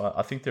roll. So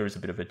I think there is a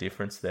bit of a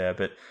difference there.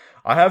 But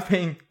I have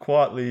been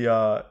quietly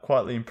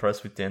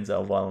impressed with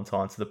Denzel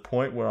Valentine to the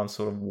point where I'm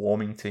sort of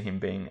warming to him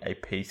being a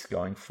piece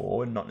going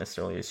forward, not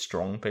necessarily a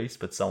strong piece,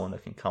 but someone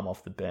that can come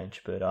off the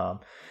bench. But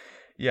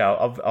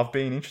I've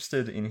been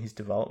interested in his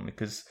development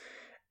because.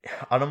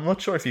 And I'm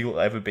not sure if he will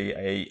ever be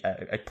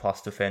a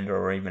plus defender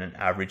or even an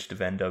average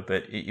defender,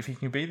 but if he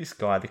can be this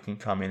guy that can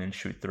come in and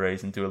shoot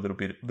threes and do a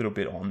little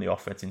bit on the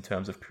offense in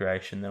terms of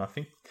creation, then I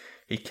think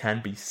he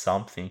can be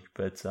something.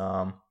 But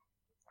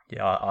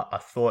I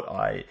thought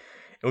it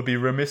would be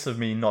remiss of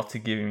me not to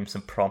give him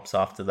some prompts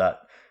after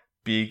that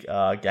big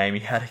game he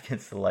had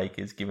against the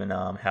Lakers, given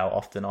how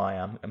often I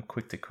am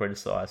quick to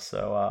criticize.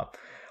 So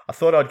I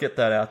thought I'd get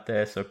that out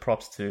there. So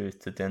props to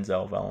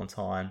Denzel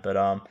Valentine,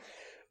 but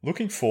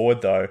looking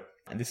forward, though,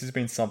 and this has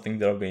been something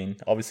that I've been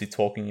obviously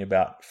talking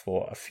about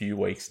for a few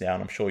weeks now,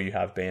 and I'm sure you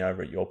have been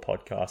over at your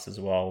podcast as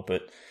well,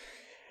 but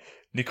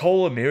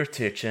Nikola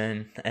Mirotic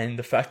and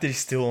the fact that he's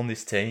still on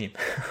this team.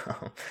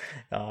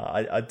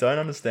 I don't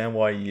understand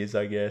why he is,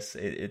 I guess.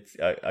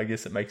 I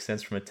guess it makes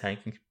sense from a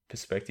tanking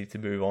perspective to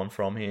move on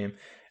from him.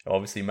 It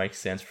obviously makes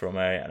sense from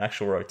an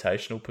actual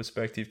rotational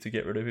perspective to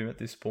get rid of him at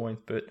this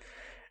point, but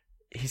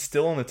he's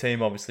still on the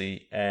team,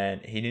 obviously,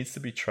 and he needs to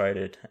be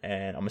traded,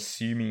 and I'm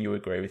assuming you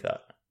agree with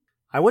that.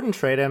 I wouldn't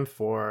trade him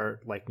for,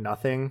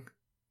 nothing.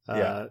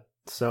 Yeah.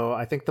 So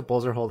I think the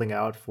Bulls are holding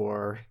out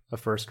for a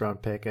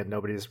first-round pick, and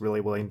nobody's really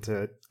willing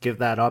to give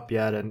that up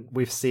yet. And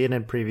we've seen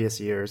in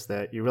previous years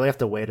that you really have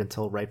to wait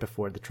until right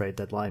before the trade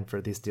deadline for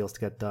these deals to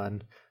get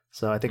done.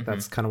 So I think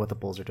that's kind of what the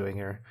Bulls are doing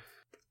here.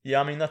 Yeah,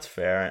 I mean, that's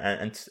fair.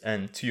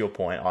 And to your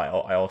point,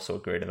 I also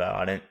agree to that.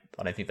 I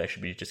don't think they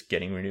should be just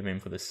getting rid of him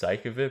for the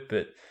sake of it,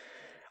 but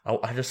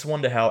I just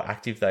wonder how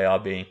active they are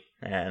being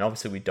and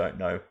obviously we don't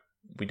know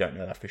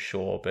that for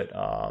sure, but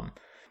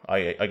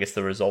I guess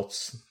the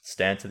results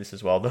stand to this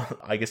as well.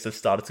 I guess they've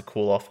started to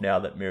cool off now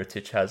that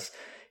Mirotic has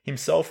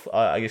himself,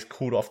 I guess,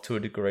 cooled off to a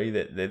degree.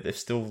 That they've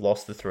still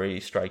lost the 3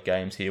 straight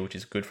games here, which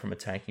is good from a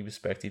tanking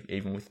perspective,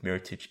 even with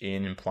Mirotic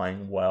in and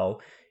playing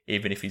well,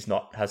 even if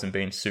hasn't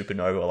been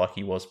supernova like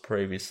he was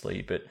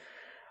previously. But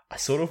I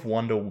sort of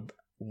wonder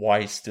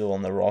why he's still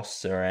on the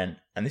roster, and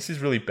this is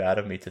really bad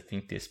of me to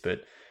think this,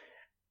 but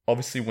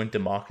obviously when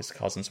DeMarcus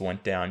Cousins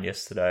went down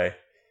yesterday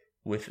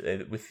with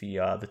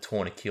the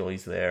torn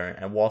Achilles there,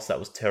 and whilst that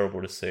was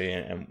terrible to see,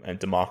 and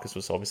DeMarcus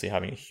was obviously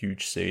having a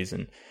huge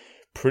season,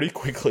 pretty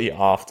quickly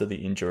after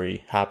the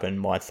injury happened,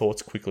 my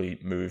thoughts quickly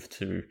moved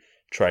to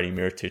trading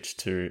Mirotic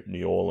to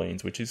New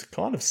Orleans, which is a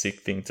kind of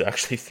sick thing to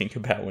actually think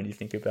about when you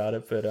think about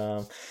it,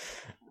 but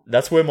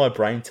that's where my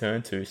brain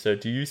turned to. So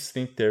do you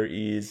think there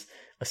is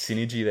a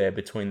synergy there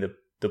between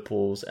the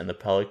Bulls and the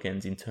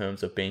Pelicans in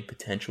terms of being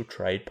potential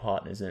trade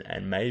partners,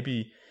 and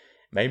maybe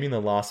in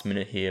the last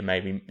minute here,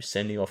 maybe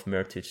sending off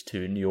Mirotic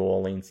to New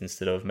Orleans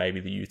instead of maybe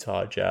the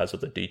Utah Jazz or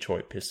the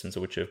Detroit Pistons,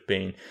 which have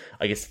been,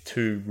 I guess,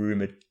 2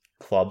 rumored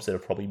clubs that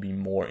have probably been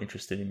more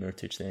interested in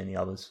Mirotic than any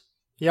others?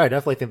 Yeah, I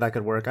definitely think that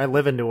could work. I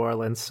live in New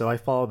Orleans, so I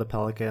follow the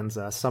Pelicans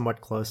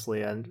somewhat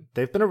closely, and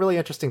they've been a really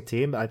interesting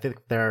team. I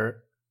think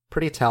they're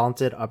pretty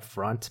talented up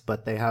front,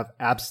 but they have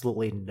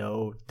absolutely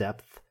no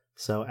depth.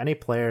 So any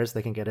players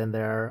they can get in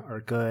there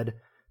are good.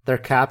 Their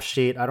cap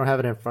sheet, I don't have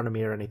it in front of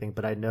me or anything,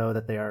 but I know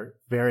that they are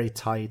very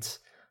tight,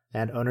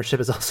 and ownership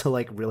is also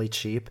like really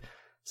cheap.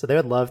 So they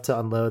would love to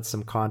unload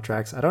some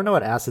contracts. I don't know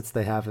what assets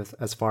they have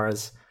as far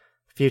as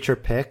future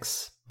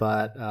picks,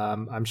 but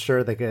I'm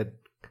sure they could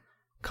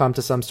come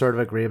to some sort of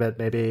agreement,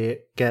 maybe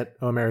get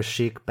Omer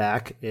Sheik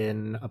back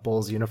in a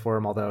Bulls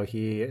uniform, although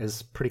he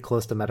is pretty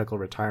close to medical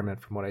retirement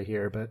from what I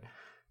hear. But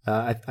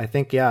I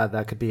think, yeah,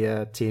 that could be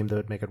a team that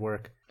would make it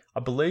work. I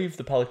believe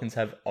the Pelicans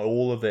have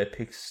all of their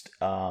picks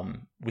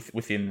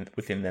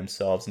within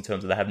themselves, in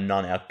terms of they have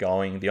none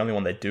outgoing. The only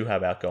one they do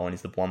have outgoing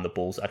is the one the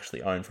Bulls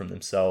actually own from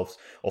themselves,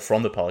 or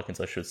from the Pelicans,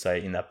 I should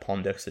say, in that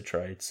Pondexter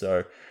trade.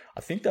 So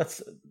I think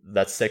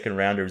that second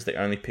rounder is the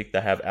only pick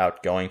they have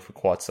outgoing for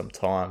quite some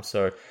time.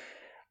 So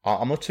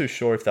I'm not too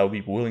sure if they'll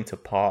be willing to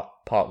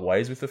part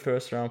ways with the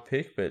first round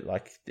pick, but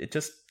like, it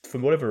just, for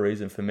whatever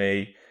reason, for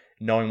me,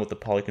 knowing what the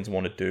Pelicans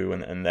want to do,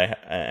 and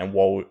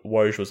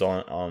Woj was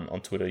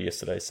on Twitter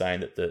yesterday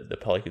saying that the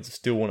Pelicans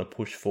still want to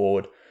push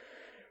forward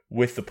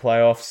with the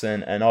playoffs,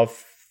 and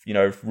I've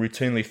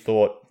routinely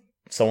thought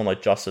someone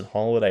like Justin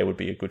Holiday would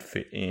be a good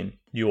fit in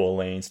New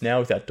Orleans.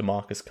 Now without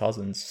DeMarcus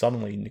Cousins,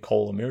 suddenly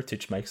Nikola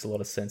Mirotic makes a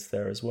lot of sense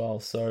there as well.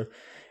 So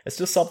it's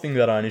just something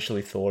that I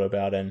initially thought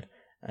about, and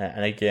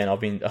again, I've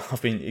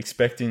been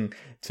expecting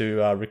to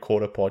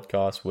record a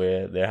podcast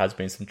where there has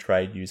been some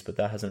trade news, but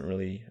that hasn't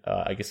really,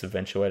 I guess,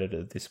 eventuated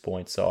at this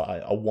point. So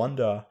I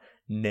wonder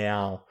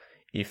now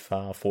if,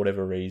 for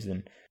whatever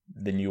reason,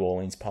 the New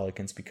Orleans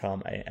Pelicans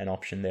become an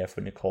option there for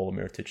Nikola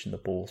Mirotic and the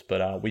Bulls.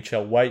 But we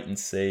shall wait and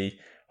see.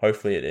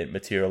 Hopefully it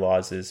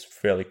materializes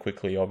fairly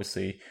quickly.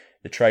 Obviously,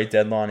 the trade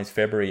deadline is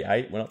February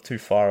 8th. We're not too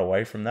far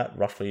away from that,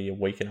 roughly a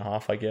week and a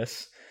half, I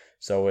guess.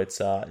 So it's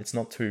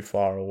not too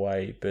far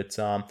away. But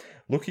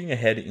looking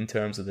ahead in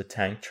terms of the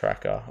tank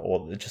tracker,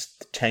 or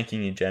just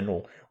tanking in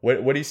general,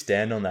 where do you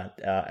stand on that?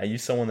 Are you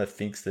someone that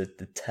thinks that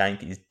the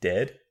tank is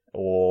dead,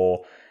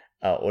 or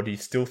do you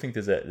still think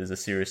there's a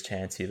serious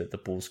chance here that the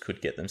Bulls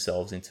could get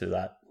themselves into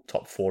that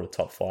top 4 to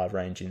top 5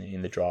 range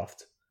in the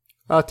draft?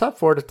 Top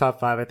 4 to top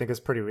 5, I think, is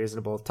pretty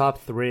reasonable. Top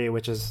 3,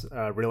 which is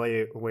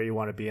really where you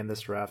want to be in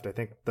this draft, I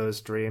think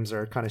those dreams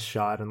are kind of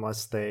shot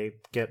unless they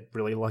get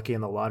really lucky in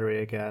the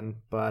lottery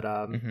again. But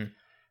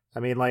I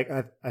mean, like,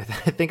 I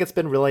think it's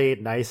been really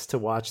nice to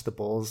watch the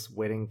Bulls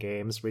winning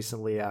games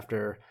recently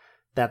after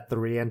that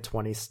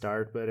 3-20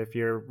 start. But if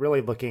you're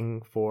really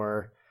looking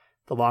for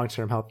the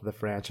long-term health of the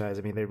franchise,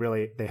 I mean,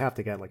 they have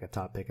to get like a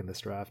top pick in this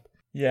draft.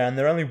 Yeah, and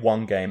they're only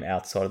one game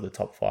outside of the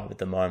top 5 at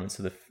the moment.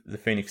 So the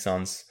Phoenix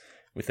Suns,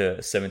 with a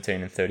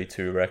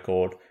 17-32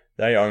 record,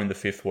 they own the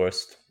 5th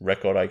worst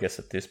record, I guess,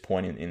 at this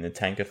point in the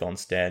Tankathon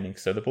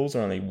standings. So the Bulls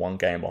are only one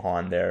game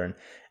behind there,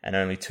 and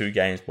only 2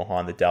 games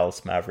behind the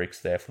Dallas Mavericks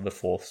there for the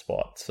 4th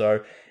spot.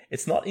 So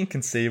it's not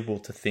inconceivable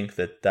to think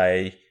that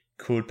they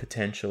could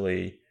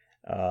potentially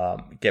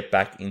get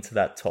back into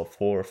that top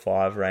 4 or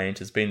 5 range.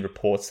 There's been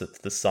reports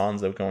that the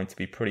Suns are going to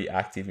be pretty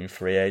active in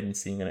free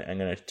agency and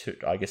going to,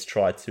 I guess,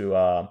 try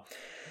to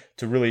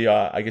really,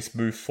 I guess,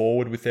 move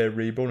forward with their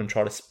rebuild and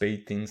try to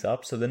speed things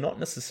up. So they're not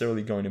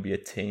necessarily going to be a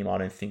team, I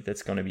don't think,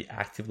 that's going to be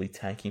actively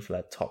tanking for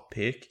that top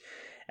pick.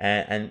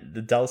 And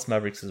the Dallas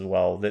Mavericks as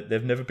well,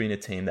 they've never been a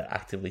team that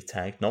actively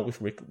tanked, not with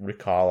Rick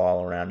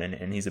Carlisle around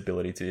and his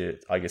ability to,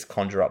 I guess,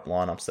 conjure up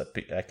lineups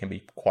that can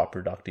be quite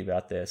productive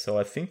out there. So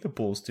I think the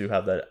Bulls do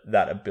have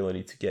that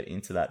ability to get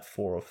into that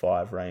 4 or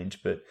 5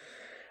 range. But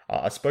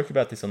I spoke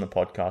about this on the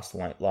podcast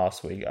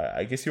last week.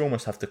 I guess you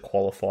almost have to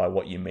qualify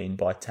what you mean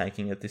by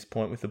tanking at this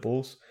point with the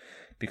Bulls,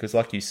 because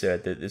like you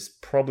said, that it's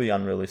probably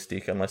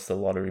unrealistic unless the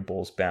lottery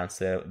balls bounce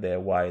their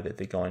way that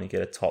they're going to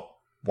get a top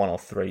 1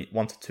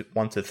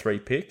 to 3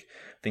 pick.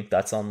 I think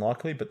that's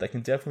unlikely, but they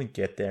can definitely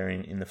get there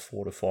in the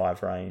 4 to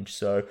 5 range.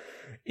 So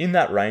in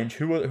that range,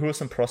 who are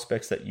some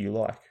prospects that you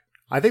like?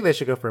 I think they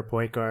should go for a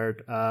point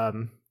guard.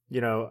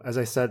 As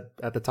I said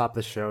at the top of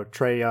the show,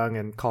 Trae Young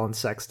and Colin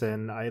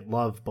Sexton, I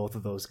love both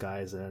of those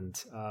guys. And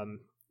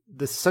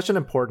this is such an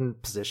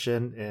important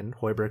position in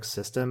Hoiberg's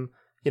system.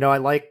 I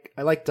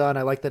like Dunn.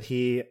 I like that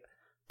he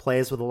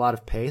plays with a lot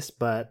of pace,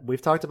 but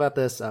we've talked about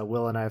this.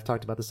 Will and I have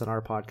talked about this on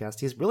our podcast.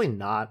 He's really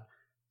not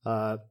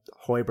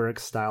Hoiberg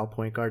style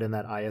point guard in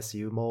that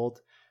ISU mold.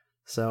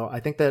 So I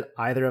think that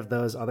either of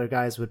those other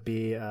guys would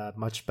be a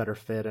much better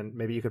fit, and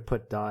maybe you could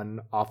put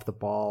Dunn off the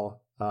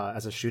ball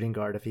as a shooting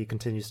guard if he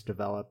continues to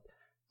develop.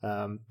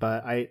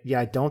 But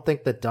I don't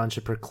think that Dunn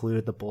should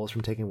preclude the Bulls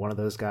from taking one of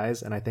those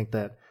guys, and I think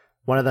that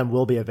one of them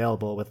will be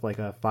available with like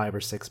a 5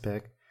 or 6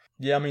 pick.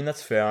 Yeah, I mean,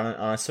 that's fair, and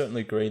I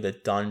certainly agree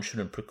that Dunn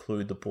shouldn't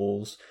preclude the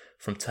Bulls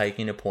from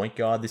taking a point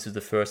guard. This is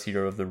the first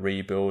year of the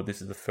rebuild.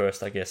 This is the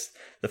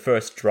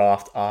first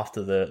draft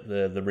after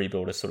the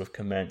rebuild has sort of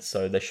commenced,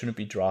 so they shouldn't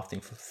be drafting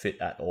for fit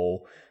at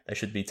all. They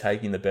should be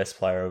taking the best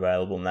player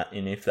available,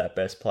 and if that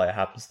best player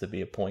happens to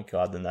be a point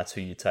guard, then that's who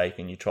you take,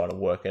 and you try to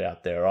work it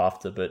out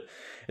thereafter. But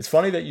it's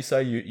funny that you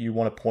say you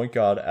want a point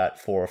guard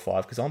at 4 or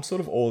 5, because I'm sort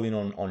of all in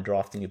on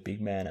drafting a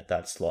big man at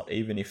that slot,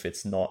 even if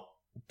it's not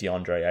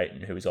DeAndre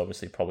Ayton, who is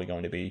obviously probably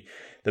going to be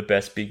the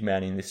best big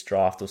man in this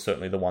draft, or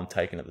certainly the one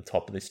taken at the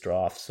top of this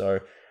draft. So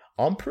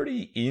I'm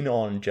pretty in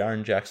on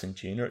Jaren Jackson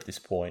Jr. at this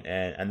point,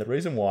 and the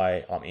reason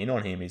why I'm in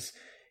on him is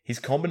his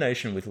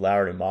combination with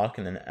Lauri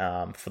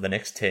Markkanen for the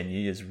next 10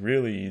 years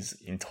really is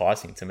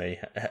enticing to me.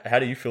 How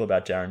do you feel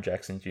about Jaren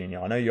Jackson Jr.?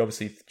 I know you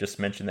obviously just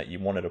mentioned that you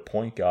wanted a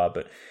point guard,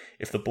 but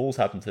if the Bulls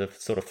happen to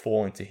sort of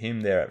fall into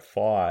him there at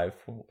 5,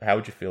 how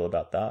would you feel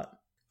about that?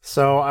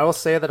 So I will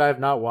say that I've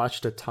not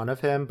watched a ton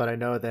of him, but I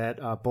know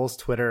that Bulls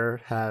Twitter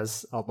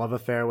has a love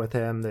affair with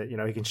him, that,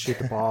 he can shoot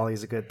the ball,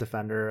 he's a good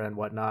defender and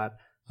whatnot.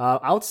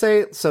 I would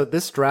say, so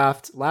this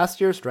draft,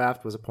 last year's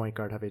draft was a point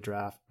guard heavy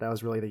draft. That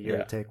was really the year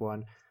to take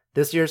one.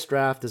 This year's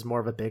draft is more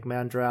of a big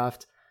man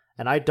draft.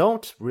 And I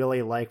don't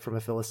really like, from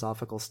a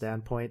philosophical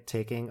standpoint,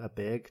 taking a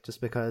big,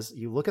 just because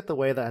you look at the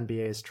way the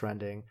NBA is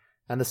trending,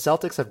 and the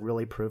Celtics have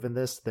really proven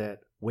this, that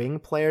wing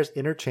players,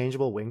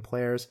 interchangeable wing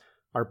players,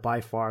 are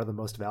by far the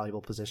most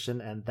valuable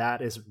position, and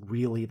that is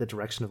really the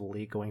direction of the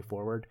league going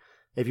forward.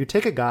 If you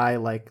take a guy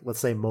like, let's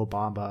say, Mo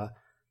Bamba,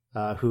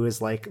 who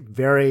is like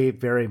very,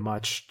 very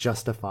much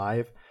just a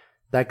 5,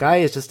 that guy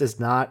is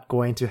not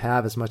going to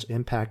have as much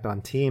impact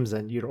on teams,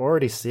 and you're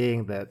already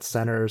seeing that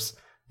centers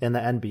in the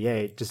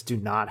NBA just do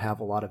not have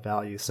a lot of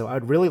value. So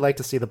I'd really like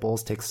to see the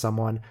Bulls take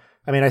someone.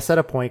 I mean, I said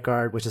a point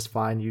guard, which is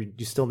fine. You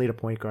still need a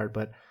point guard,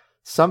 but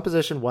some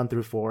position 1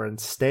 through 4, and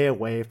stay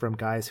away from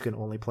guys who can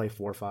only play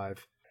 4 or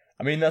 5.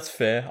 I mean, that's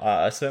fair.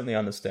 I certainly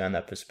understand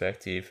that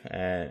perspective,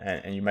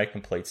 and you make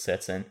complete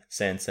sense,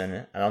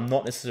 and I'm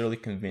not necessarily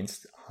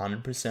convinced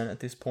 100% at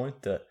this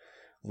point that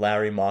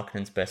Lauri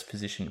Markkanen's best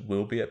position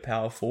will be at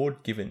power forward,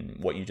 given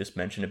what you just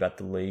mentioned about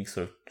the league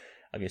sort of,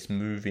 I guess,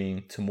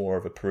 moving to more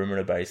of a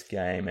perimeter-based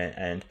game,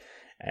 and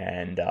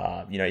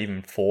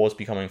even 4s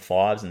becoming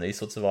 5s and these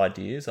sorts of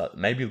ideas.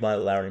 Maybe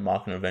Lauri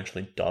Markkanen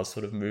eventually does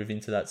sort of move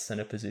into that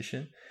center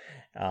position.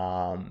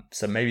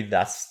 So maybe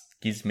that's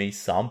gives me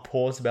some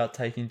pause about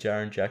taking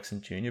Jaren Jackson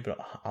Jr., but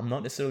I'm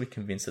not necessarily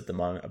convinced at the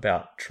moment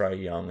about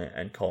Trae Young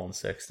and Colin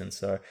Sexton.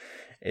 So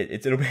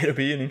it'll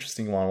be an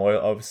interesting one.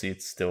 Well, obviously,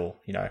 it's still,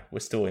 we're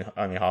still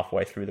only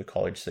halfway through the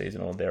college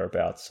season or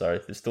thereabouts, so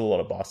there's still a lot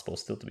of basketball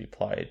still to be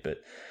played. But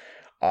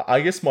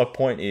I guess my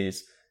point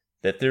is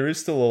that there is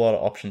still a lot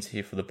of options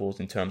here for the Bulls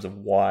in terms of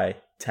why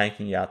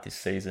tanking out this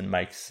season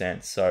makes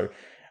sense. So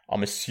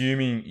I'm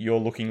assuming you're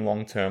looking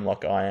long term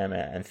like I am,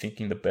 and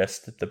thinking the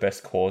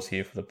best cause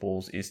here for the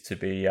Bulls is to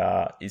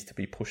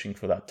be pushing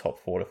for that top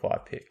 4 to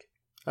 5 pick.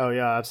 Oh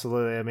yeah,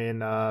 absolutely. I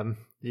mean,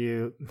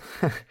 you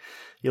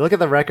you look at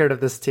the record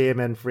of this team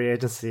in free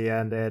agency,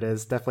 and it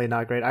is definitely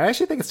not great. I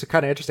actually think it's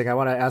kind of interesting. I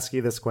want to ask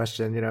you this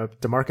question.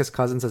 DeMarcus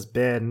Cousins has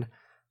been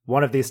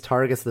one of these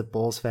targets that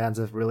Bulls fans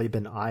have really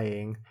been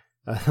eyeing.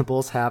 The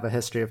Bulls have a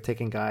history of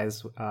taking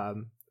guys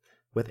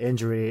with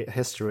injury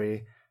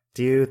history.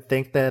 Do you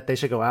think that they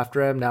should go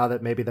after him now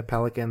that maybe the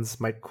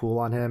Pelicans might cool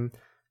on him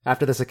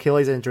after this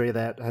Achilles injury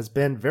that has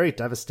been very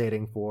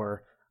devastating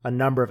for a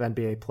number of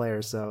NBA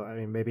players? So, I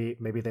mean,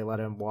 maybe they let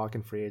him walk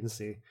in free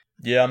agency.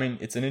 Yeah, I mean,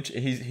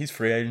 his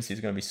free agency is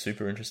going to be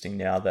super interesting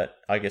now that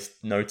I guess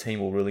no team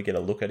will really get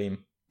a look at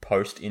him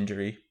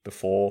post-injury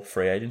before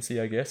free agency,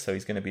 I guess. So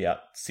he's going to be out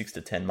 6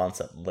 to 10 months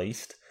at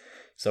least.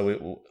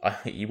 So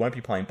he won't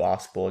be playing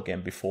basketball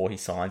again before he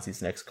signs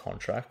his next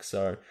contract.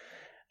 So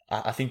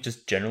I think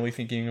just generally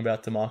thinking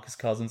about DeMarcus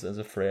Cousins as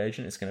a free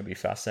agent, it's going to be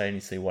fascinating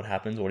to see what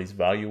happens, what his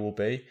value will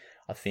be.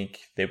 I think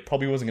there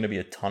probably wasn't going to be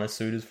a ton of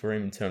suitors for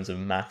him in terms of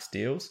max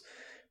deals,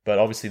 but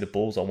obviously the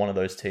Bulls are one of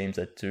those teams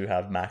that do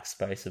have max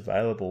space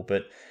available.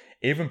 But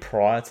even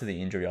prior to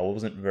the injury, I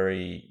wasn't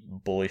very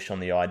bullish on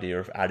the idea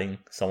of adding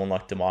someone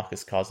like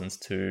DeMarcus Cousins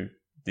to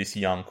this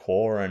young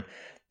core, and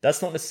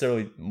that's not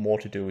necessarily more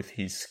to do with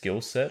his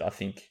skill set. I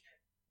think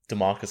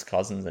DeMarcus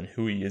Cousins and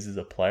who he is as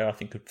a player, I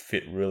think could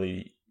fit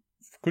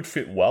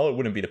well. It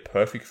wouldn't be the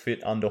perfect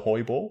fit under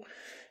Højbjerg,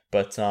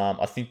 but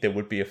I think there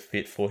would be a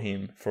fit for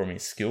him from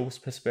his skills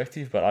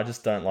perspective. But I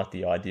just don't like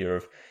the idea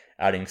of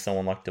adding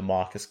someone like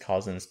DeMarcus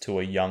Cousins to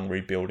a young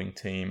rebuilding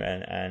team.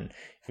 And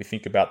if we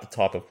think about the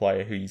type of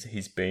player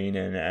he's been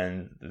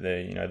and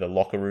the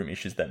locker room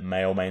issues that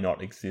may or may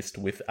not exist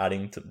with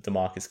adding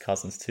DeMarcus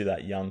Cousins to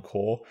that young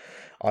core,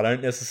 I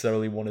don't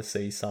necessarily want to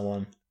see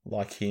someone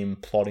like him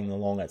plodding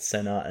along at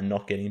center and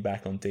not getting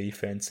back on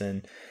defense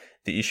and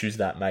the issues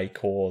that may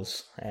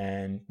cause.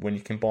 And when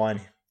you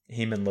combine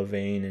him and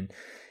Levine, and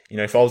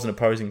if I was an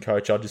opposing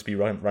coach, I'd just be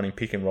running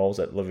pick and rolls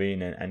at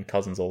Levine and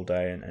Cousins all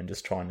day and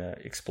just trying to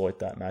exploit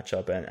that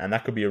matchup. And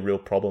that could be a real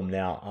problem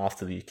now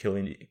after the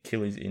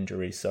Achilles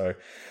injury. So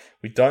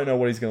we don't know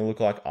what he's going to look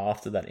like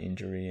after that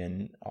injury.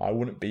 And I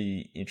wouldn't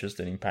be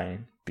interested in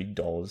paying big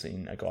dollars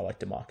in a guy like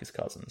DeMarcus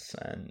Cousins.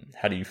 And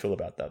how do you feel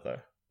about that,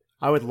 though?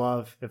 I would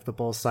love if the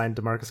Bulls signed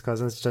DeMarcus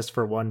Cousins just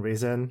for one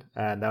reason,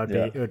 and that would be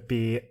it would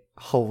be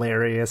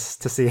hilarious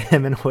to see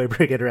him and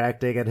Højbjerg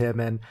interacting and him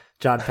and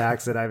John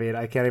Paxson. I mean,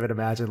 I can't even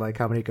imagine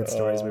how many good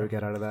stories we would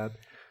get out of that.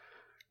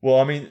 Well,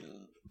 I mean,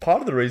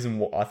 part of the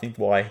reason I think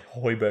why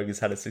Højbjerg has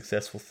had a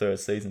successful third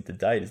season to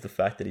date is the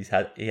fact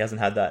that he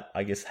hasn't had that,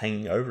 I guess,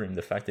 hanging over him.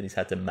 The fact that he's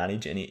had to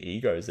manage any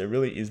egos. There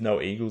really is no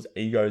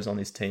egos on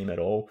his team at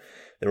all.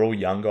 They're all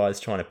young guys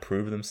trying to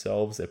prove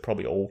themselves. They're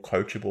probably all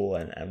coachable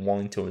and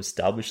wanting to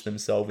establish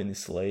themselves in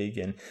this league.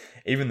 And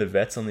even the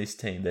vets on this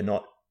team, they're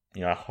not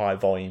high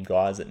volume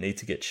guys that need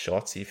to get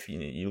shots. If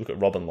you look at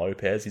Robin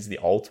Lopez, he's the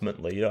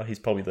ultimate leader. He's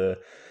probably the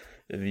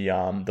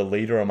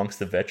leader amongst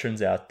the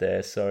veterans out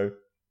there. So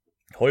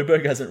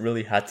Højbjerg hasn't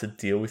really had to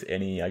deal with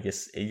any, I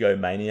guess,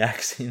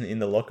 egomaniacs in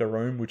the locker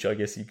room, which I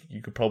guess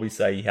you could probably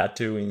say he had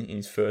to in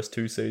his first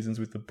 2 seasons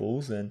with the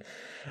Bulls. And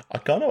I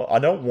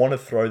don't want to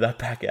throw that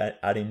back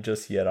at him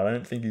just yet. I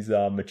don't think he's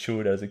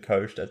matured as a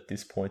coach at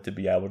this point to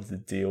be able to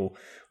deal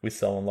with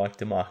someone like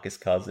DeMarcus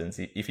Cousins.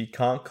 If he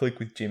can't click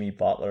with Jimmy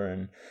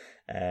Butler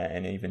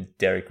and even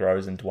Derrick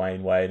Rose and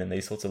Dwayne Wade and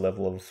these sorts of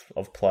level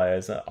of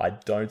players, I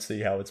don't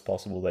see how it's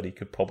possible that he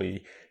could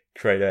probably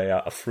create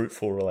a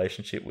fruitful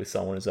relationship with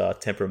someone as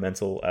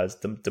temperamental as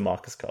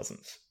DeMarcus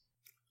Cousins.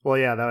 Well,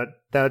 yeah,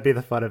 that would be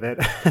the fun of it.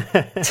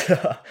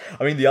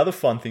 I mean, the other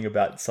fun thing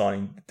about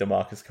signing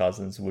DeMarcus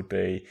Cousins would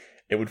be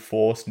it would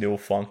force Neil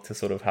Funk to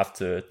sort of have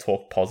to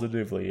talk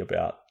positively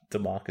about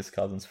DeMarcus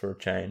Cousins for a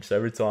change. So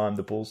every time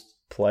the Bulls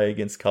play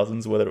against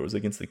Cousins, whether it was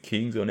against the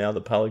Kings or now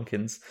the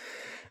Pelicans,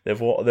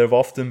 they've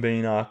often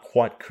been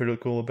quite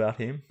critical about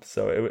him.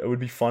 So it would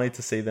be funny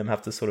to see them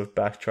have to sort of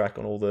backtrack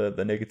on all the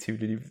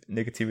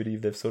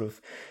negativity they've sort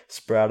of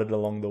sprouted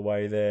along the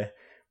way there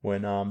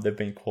when they've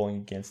been calling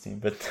against him.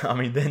 But I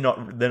mean, they're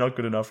not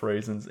good enough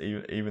reasons,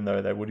 even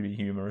though they would be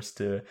humorous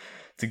to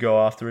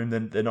go after him.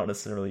 Then they're not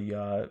necessarily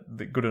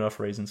good enough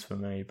reasons for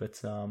me.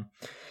 But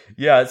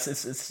yeah,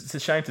 it's a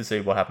shame to see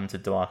what happened to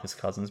DeMarcus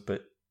Cousins,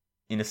 but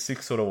in a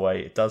sick sort of way,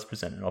 it does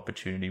present an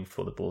opportunity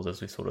for the Bulls, as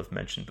we sort of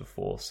mentioned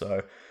before.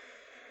 So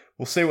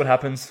we'll see what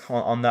happens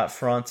on that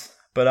front.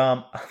 But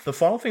the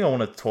final thing I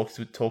want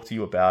to talk to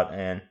you about,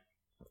 and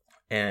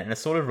it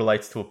sort of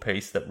relates to a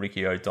piece that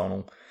Ricky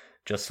O'Donnell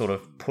just sort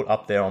of put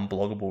up there on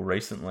Bloggable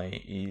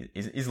recently,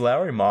 is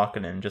Lauri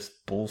Markkanen,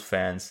 just Bulls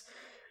fans'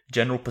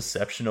 general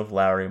perception of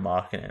Lauri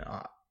Markkanen.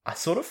 I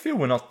sort of feel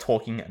we're not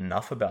talking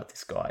enough about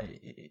this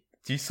guy.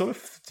 Do you sort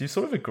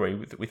of agree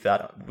with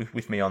that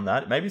with me on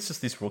that? Maybe it's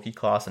just this rookie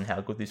class and how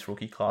good this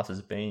rookie class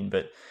has been,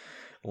 but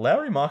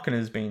Lauri Markkanen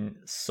has been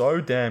so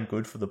damn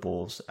good for the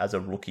Bulls as a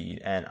rookie,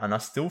 and I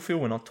still feel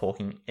we're not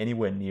talking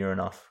anywhere near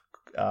enough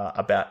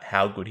about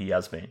how good he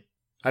has been.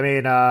 I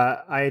mean,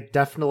 I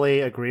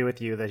definitely agree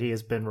with you that he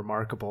has been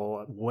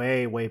remarkable,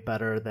 way, way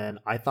better than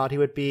I thought he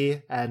would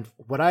be. And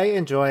what I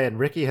enjoy, and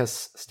Ricky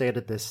has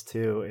stated this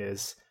too,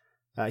 is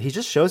he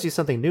just shows you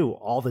something new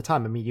all the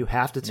time. I mean, you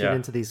have to tune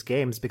into these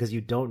games because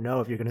you don't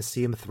know if you're going to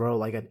see him throw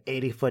like an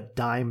 80-foot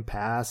dime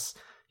pass.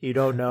 You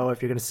don't know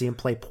if you're going to see him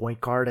play point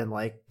guard and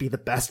like be the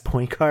best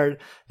point guard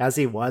as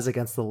he was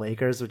against the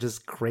Lakers, which is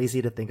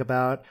crazy to think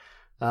about.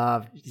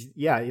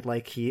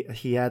 Like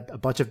he had a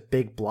bunch of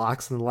big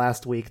blocks in the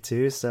last week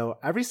too. So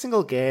every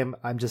single game,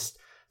 I'm just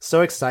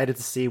so excited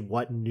to see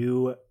what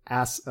new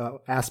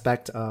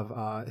aspect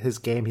of his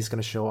game he's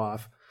going to show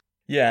off.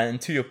 Yeah,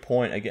 and to your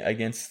point,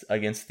 against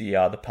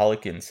the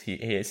Pelicans,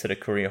 he set a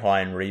career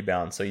high in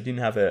rebounds, so he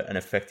didn't have an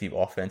effective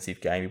offensive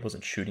game. He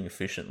wasn't shooting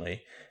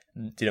efficiently,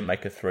 didn't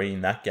make a three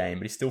in that game,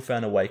 but he still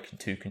found a way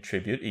to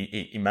contribute.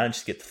 He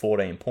managed to get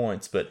 14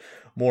 points, but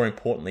more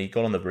importantly, he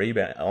got on the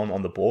rebound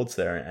on the boards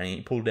there, and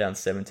he pulled down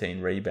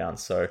 17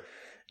 rebounds. So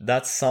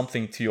that's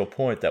something, to your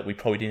point, that we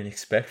probably didn't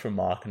expect from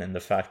Markkanen, and the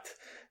fact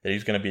that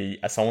he's going to be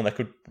someone that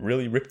could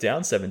really rip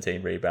down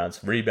 17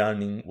 rebounds.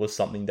 Rebounding was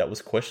something that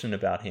was questioned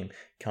about him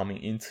coming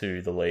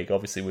into the league.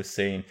 Obviously, we've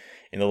seen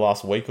in the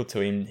last week or two,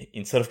 him,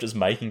 instead of just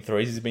making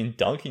threes, he's been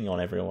dunking on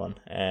everyone.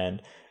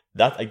 And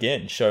that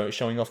again,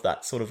 showing off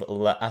that sort of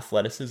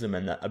athleticism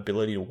and that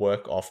ability to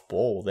work off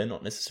ball. They're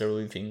not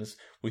necessarily things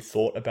we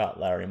thought about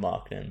Lauri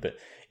Markkanen. But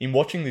in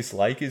watching this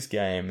Lakers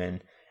game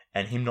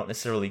and him not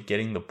necessarily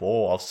getting the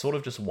ball, I was sort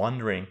of just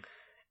wondering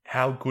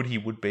how good he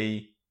would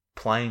be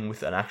playing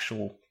with an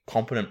actual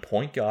competent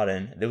point guard.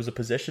 And there was a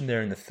possession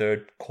there in the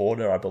third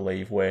quarter, I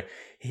believe, where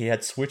he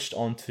had switched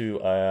onto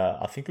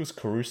I think it was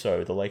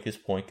Caruso, the Lakers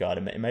point guard.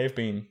 It may have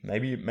been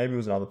maybe it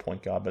was another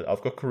point guard, but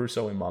I've got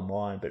Caruso in my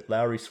mind. But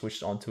Lauri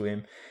switched onto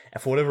him,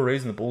 and for whatever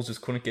reason, the Bulls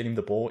just couldn't get him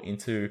the ball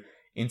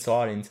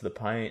inside into the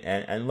paint.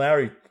 And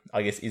Lauri,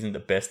 I guess, isn't the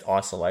best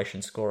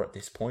isolation scorer at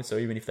this point. So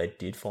even if they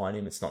did find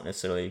him, it's not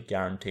necessarily a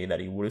guarantee that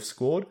he would have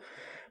scored.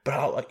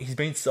 But he's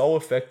been so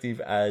effective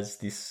as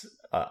this,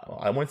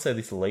 I won't say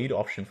this lead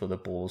option for the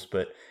Bulls,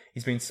 but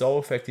he's been so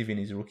effective in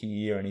his rookie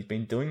year, and he's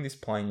been doing this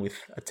playing with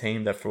a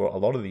team that for a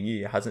lot of the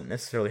year hasn't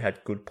necessarily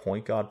had good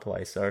point guard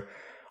play. So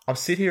I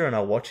sit here and I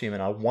watch him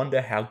and I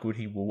wonder how good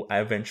he will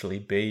eventually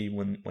be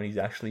when he's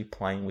actually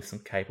playing with some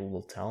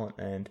capable talent.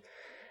 And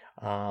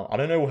I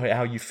don't know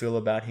how you feel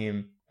about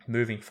him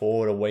moving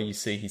forward or where you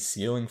see his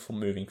ceiling for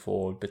moving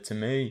forward, but to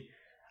me,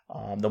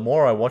 the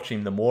more I watch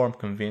him, the more I'm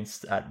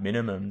convinced, at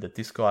minimum, that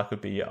this guy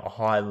could be a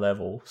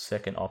high-level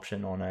second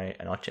option on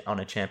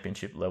a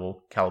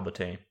championship-level caliber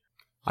team.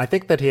 I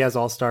think that he has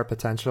all-star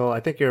potential. I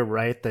think you're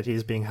right that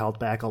he's being held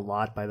back a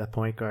lot by the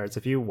point guards.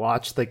 If you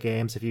watch the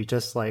games, if you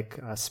just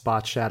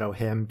spot shadow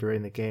him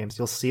during the games,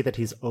 you'll see that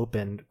he's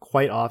open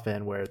quite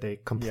often where they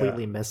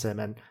completely miss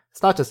him. And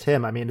it's not just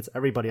him. I mean, it's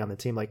everybody on the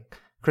team. Like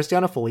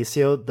Cristiano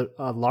Felicio,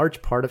 a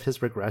large part of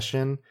his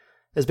regression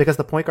is because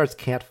the point guards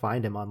can't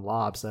find him on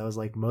lobs. That was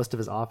like most of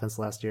his offense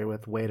last year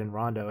with Wade and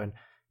Rondo. And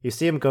you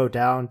see him go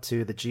down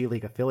to the G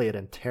League affiliate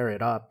and tear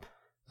it up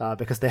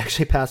because they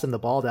actually pass him the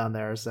ball down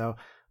there. So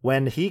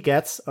when he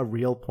gets a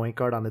real point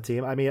guard on the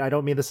team, I mean, I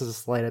don't mean this as a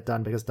slight at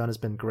Dunn because Dunn has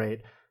been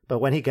great, but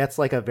when he gets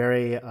like a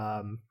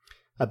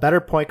better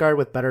point guard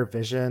with better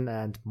vision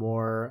and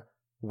more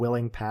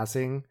willing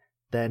passing,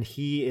 then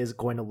he is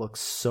going to look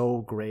so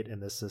great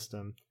in this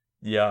system.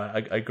 Yeah,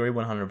 I agree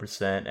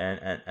 100%.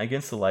 And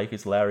against the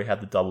Lakers, Lauri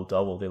had the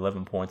double-double, the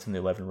 11 points and the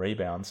 11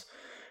 rebounds.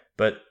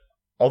 But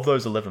of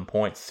those 11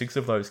 points, 6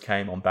 of those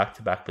came on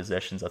back-to-back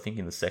possessions, I think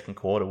in the second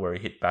quarter, where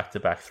he hit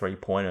back-to-back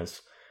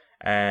three-pointers.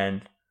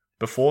 And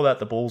before that,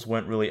 the Bulls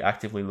weren't really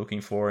actively looking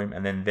for him.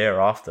 And then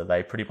thereafter,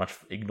 they pretty much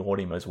ignored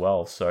him as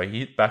well. So he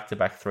hit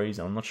back-to-back threes,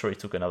 and I'm not sure he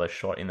took another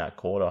shot in that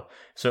quarter.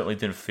 Certainly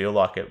didn't feel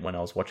like it when I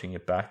was watching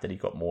it back that he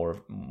got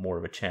more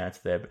of a chance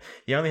there. But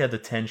he only had the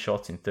 10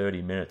 shots in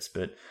 30 minutes,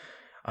 but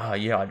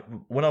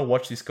when I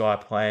watch this guy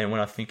play and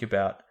when I think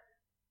about,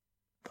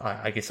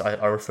 I guess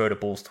I refer to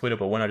Bulls Twitter,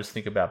 but when I just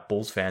think about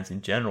Bulls fans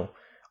in general,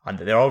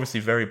 they're obviously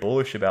very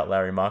bullish about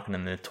Lauri Markkanen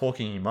and they're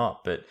talking him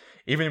up. But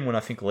even when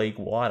I think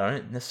league-wide, I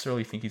don't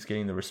necessarily think he's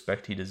getting the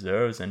respect he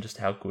deserves and just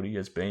how good he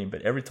has been.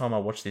 But every time I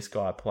watch this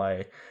guy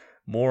play,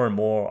 more and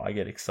more I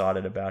get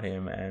excited about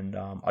him. And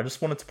I just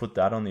wanted to put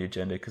that on the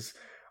agenda because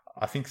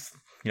I think,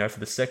 for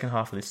the second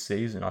half of this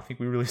season, I think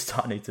we really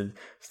need to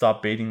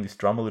start beating this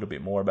drum a little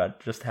bit more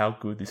about just how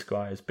good this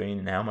guy has been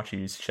and how much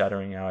he is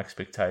shattering our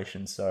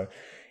expectations. So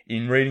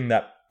in reading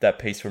that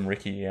piece from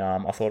Ricky,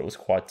 I thought it was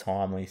quite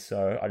timely.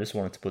 So I just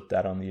wanted to put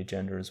that on the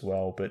agenda as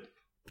well. But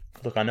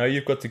look, I know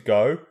you've got to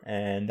go,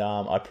 and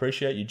I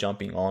appreciate you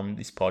jumping on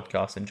this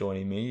podcast and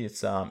joining me.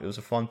 It was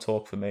a fun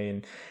talk for me,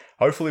 and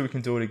hopefully we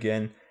can do it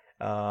again.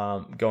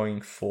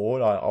 Going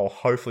forward, I'll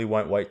hopefully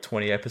won't wait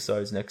 20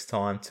 episodes next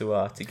time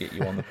to get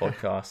you on the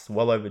podcast.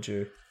 Well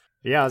overdue.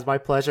 Yeah, it was my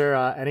pleasure.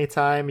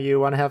 Anytime you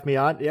want to have me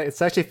on. Yeah,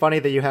 it's actually funny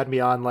that you had me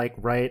on like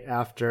right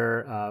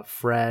after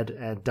Fred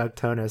and Doug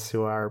Tonis,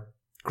 who are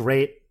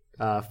great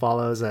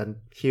follows and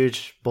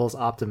huge Bulls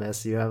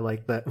optimists. You have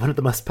like one of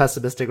the most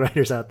pessimistic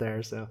writers out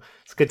there, so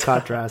it's a good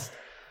contrast.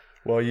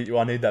 Well,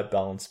 I need that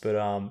balance, but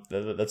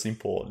that's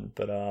important.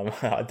 But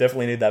I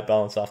definitely need that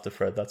balance after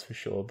Fred, that's for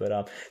sure.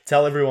 But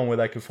tell everyone where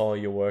they can follow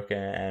your work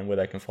and where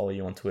they can follow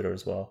you on Twitter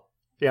as well.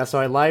 Yeah, so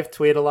I live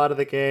tweet a lot of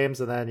the games,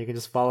 and then you can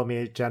just follow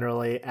me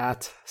generally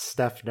at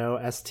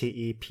Stephnoh,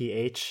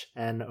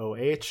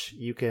 STEPHNOH.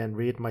 You can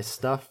read my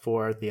stuff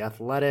for The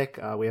Athletic.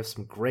 We have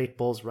some great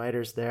Bulls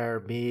writers there,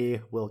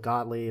 me, Will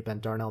Gottlieb,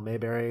 and Darnell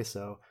Mayberry.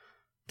 So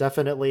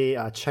definitely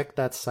check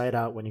that site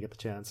out when you get the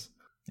chance.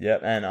 Yeah,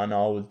 and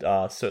I would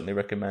certainly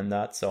recommend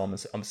that. So I'm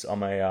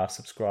a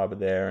subscriber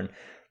there, and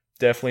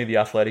definitely The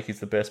Athletic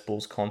is the best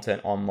Bulls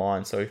content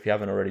online. So if you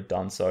haven't already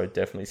done so,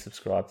 definitely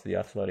subscribe to The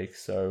Athletic.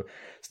 So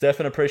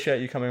Stefan,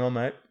 appreciate you coming on,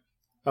 mate.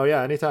 Oh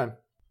yeah, anytime.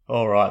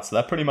 All right, so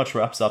that pretty much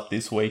wraps up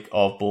this week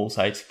of Bulls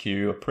HQ.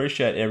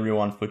 Appreciate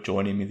everyone for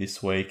joining me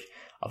this week.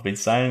 I've been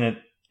saying it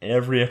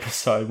every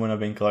episode when I've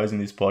been closing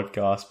this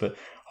podcast, but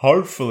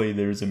hopefully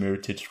there is a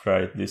Mirotic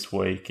trade this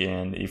week,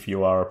 and if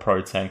you are a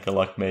pro tanker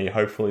like me,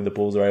 hopefully the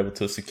Bulls are able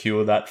to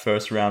secure that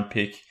first round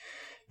pick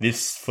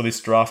for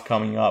this draft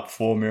coming up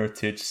for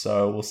Mirotic.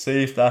 So we'll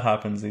see if that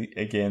happens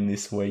again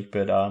this week.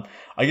 But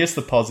I guess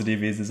the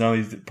positive is there's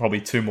only probably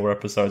 2 more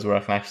episodes where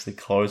I can actually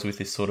close with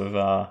this sort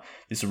of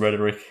this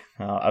rhetoric.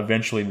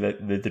 Eventually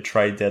the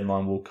trade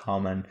deadline will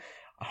come, and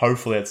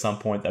hopefully at some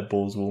point that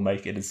Bulls will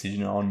make a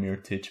decision on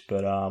Mirotic.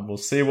 But we'll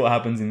see what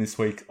happens in this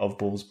week of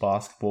Bulls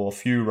basketball. A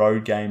few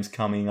road games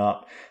coming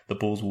up. The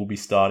Bulls will be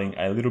starting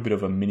a little bit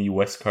of a mini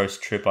West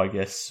Coast trip, I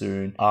guess,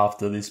 soon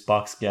after this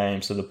Bucks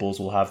game. So the Bulls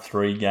will have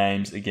 3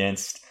 games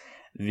against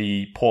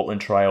the Portland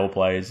Trail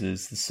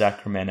Blazers, the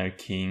Sacramento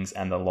Kings,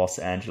 and the Los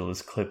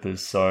Angeles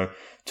Clippers. So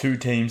 2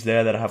 teams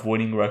there that have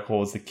winning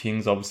records. The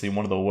Kings, obviously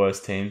one of the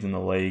worst teams in the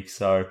league.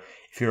 So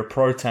if you're a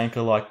pro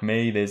tanker like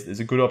me, there's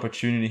a good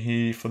opportunity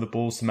here for the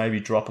Bulls to maybe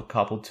drop a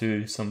couple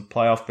to some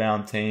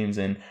playoff-bound teams,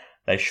 and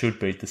they should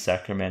beat the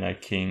Sacramento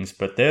Kings.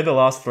 But they're the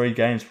last 3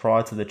 games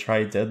prior to the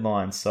trade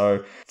deadline,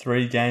 so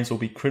 3 games will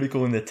be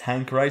critical in the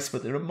tank race,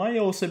 but it may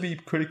also be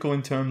critical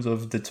in terms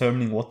of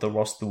determining what the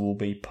roster will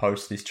be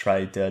post this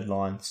trade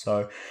deadline.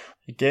 So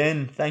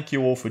again, thank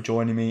you all for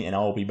joining me, and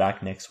I'll be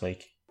back next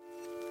week.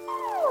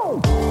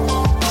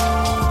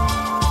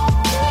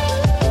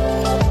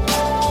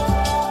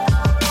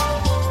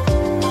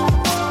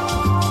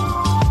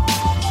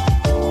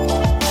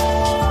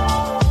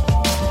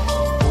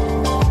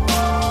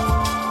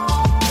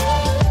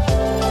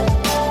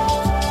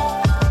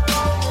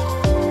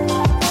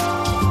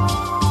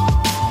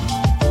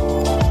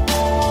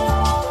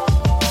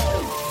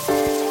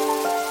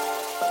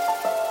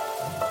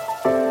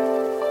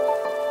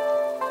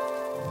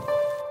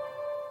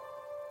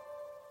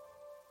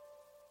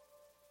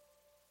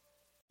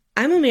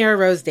 I'm Amira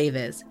Rose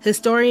Davis,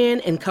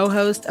 historian and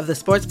co-host of the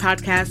sports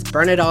podcast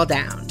Burn It All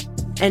Down.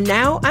 And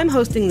now I'm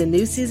hosting the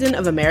new season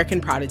of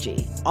American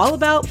Prodigy, all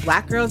about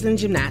Black girls in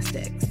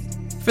gymnastics.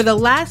 For the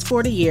last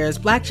 40 years,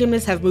 Black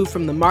gymnasts have moved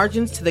from the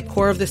margins to the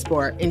core of the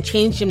sport and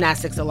changed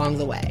gymnastics along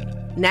the way.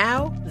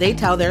 Now, they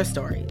tell their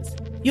stories.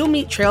 You'll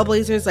meet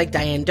trailblazers like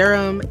Diane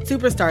Durham,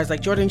 superstars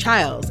like Jordan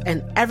Childs,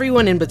 and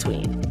everyone in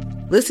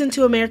between. Listen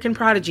to American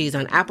Prodigies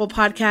on Apple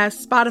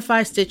Podcasts,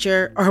 Spotify,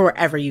 Stitcher, or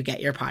wherever you get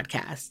your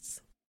podcasts.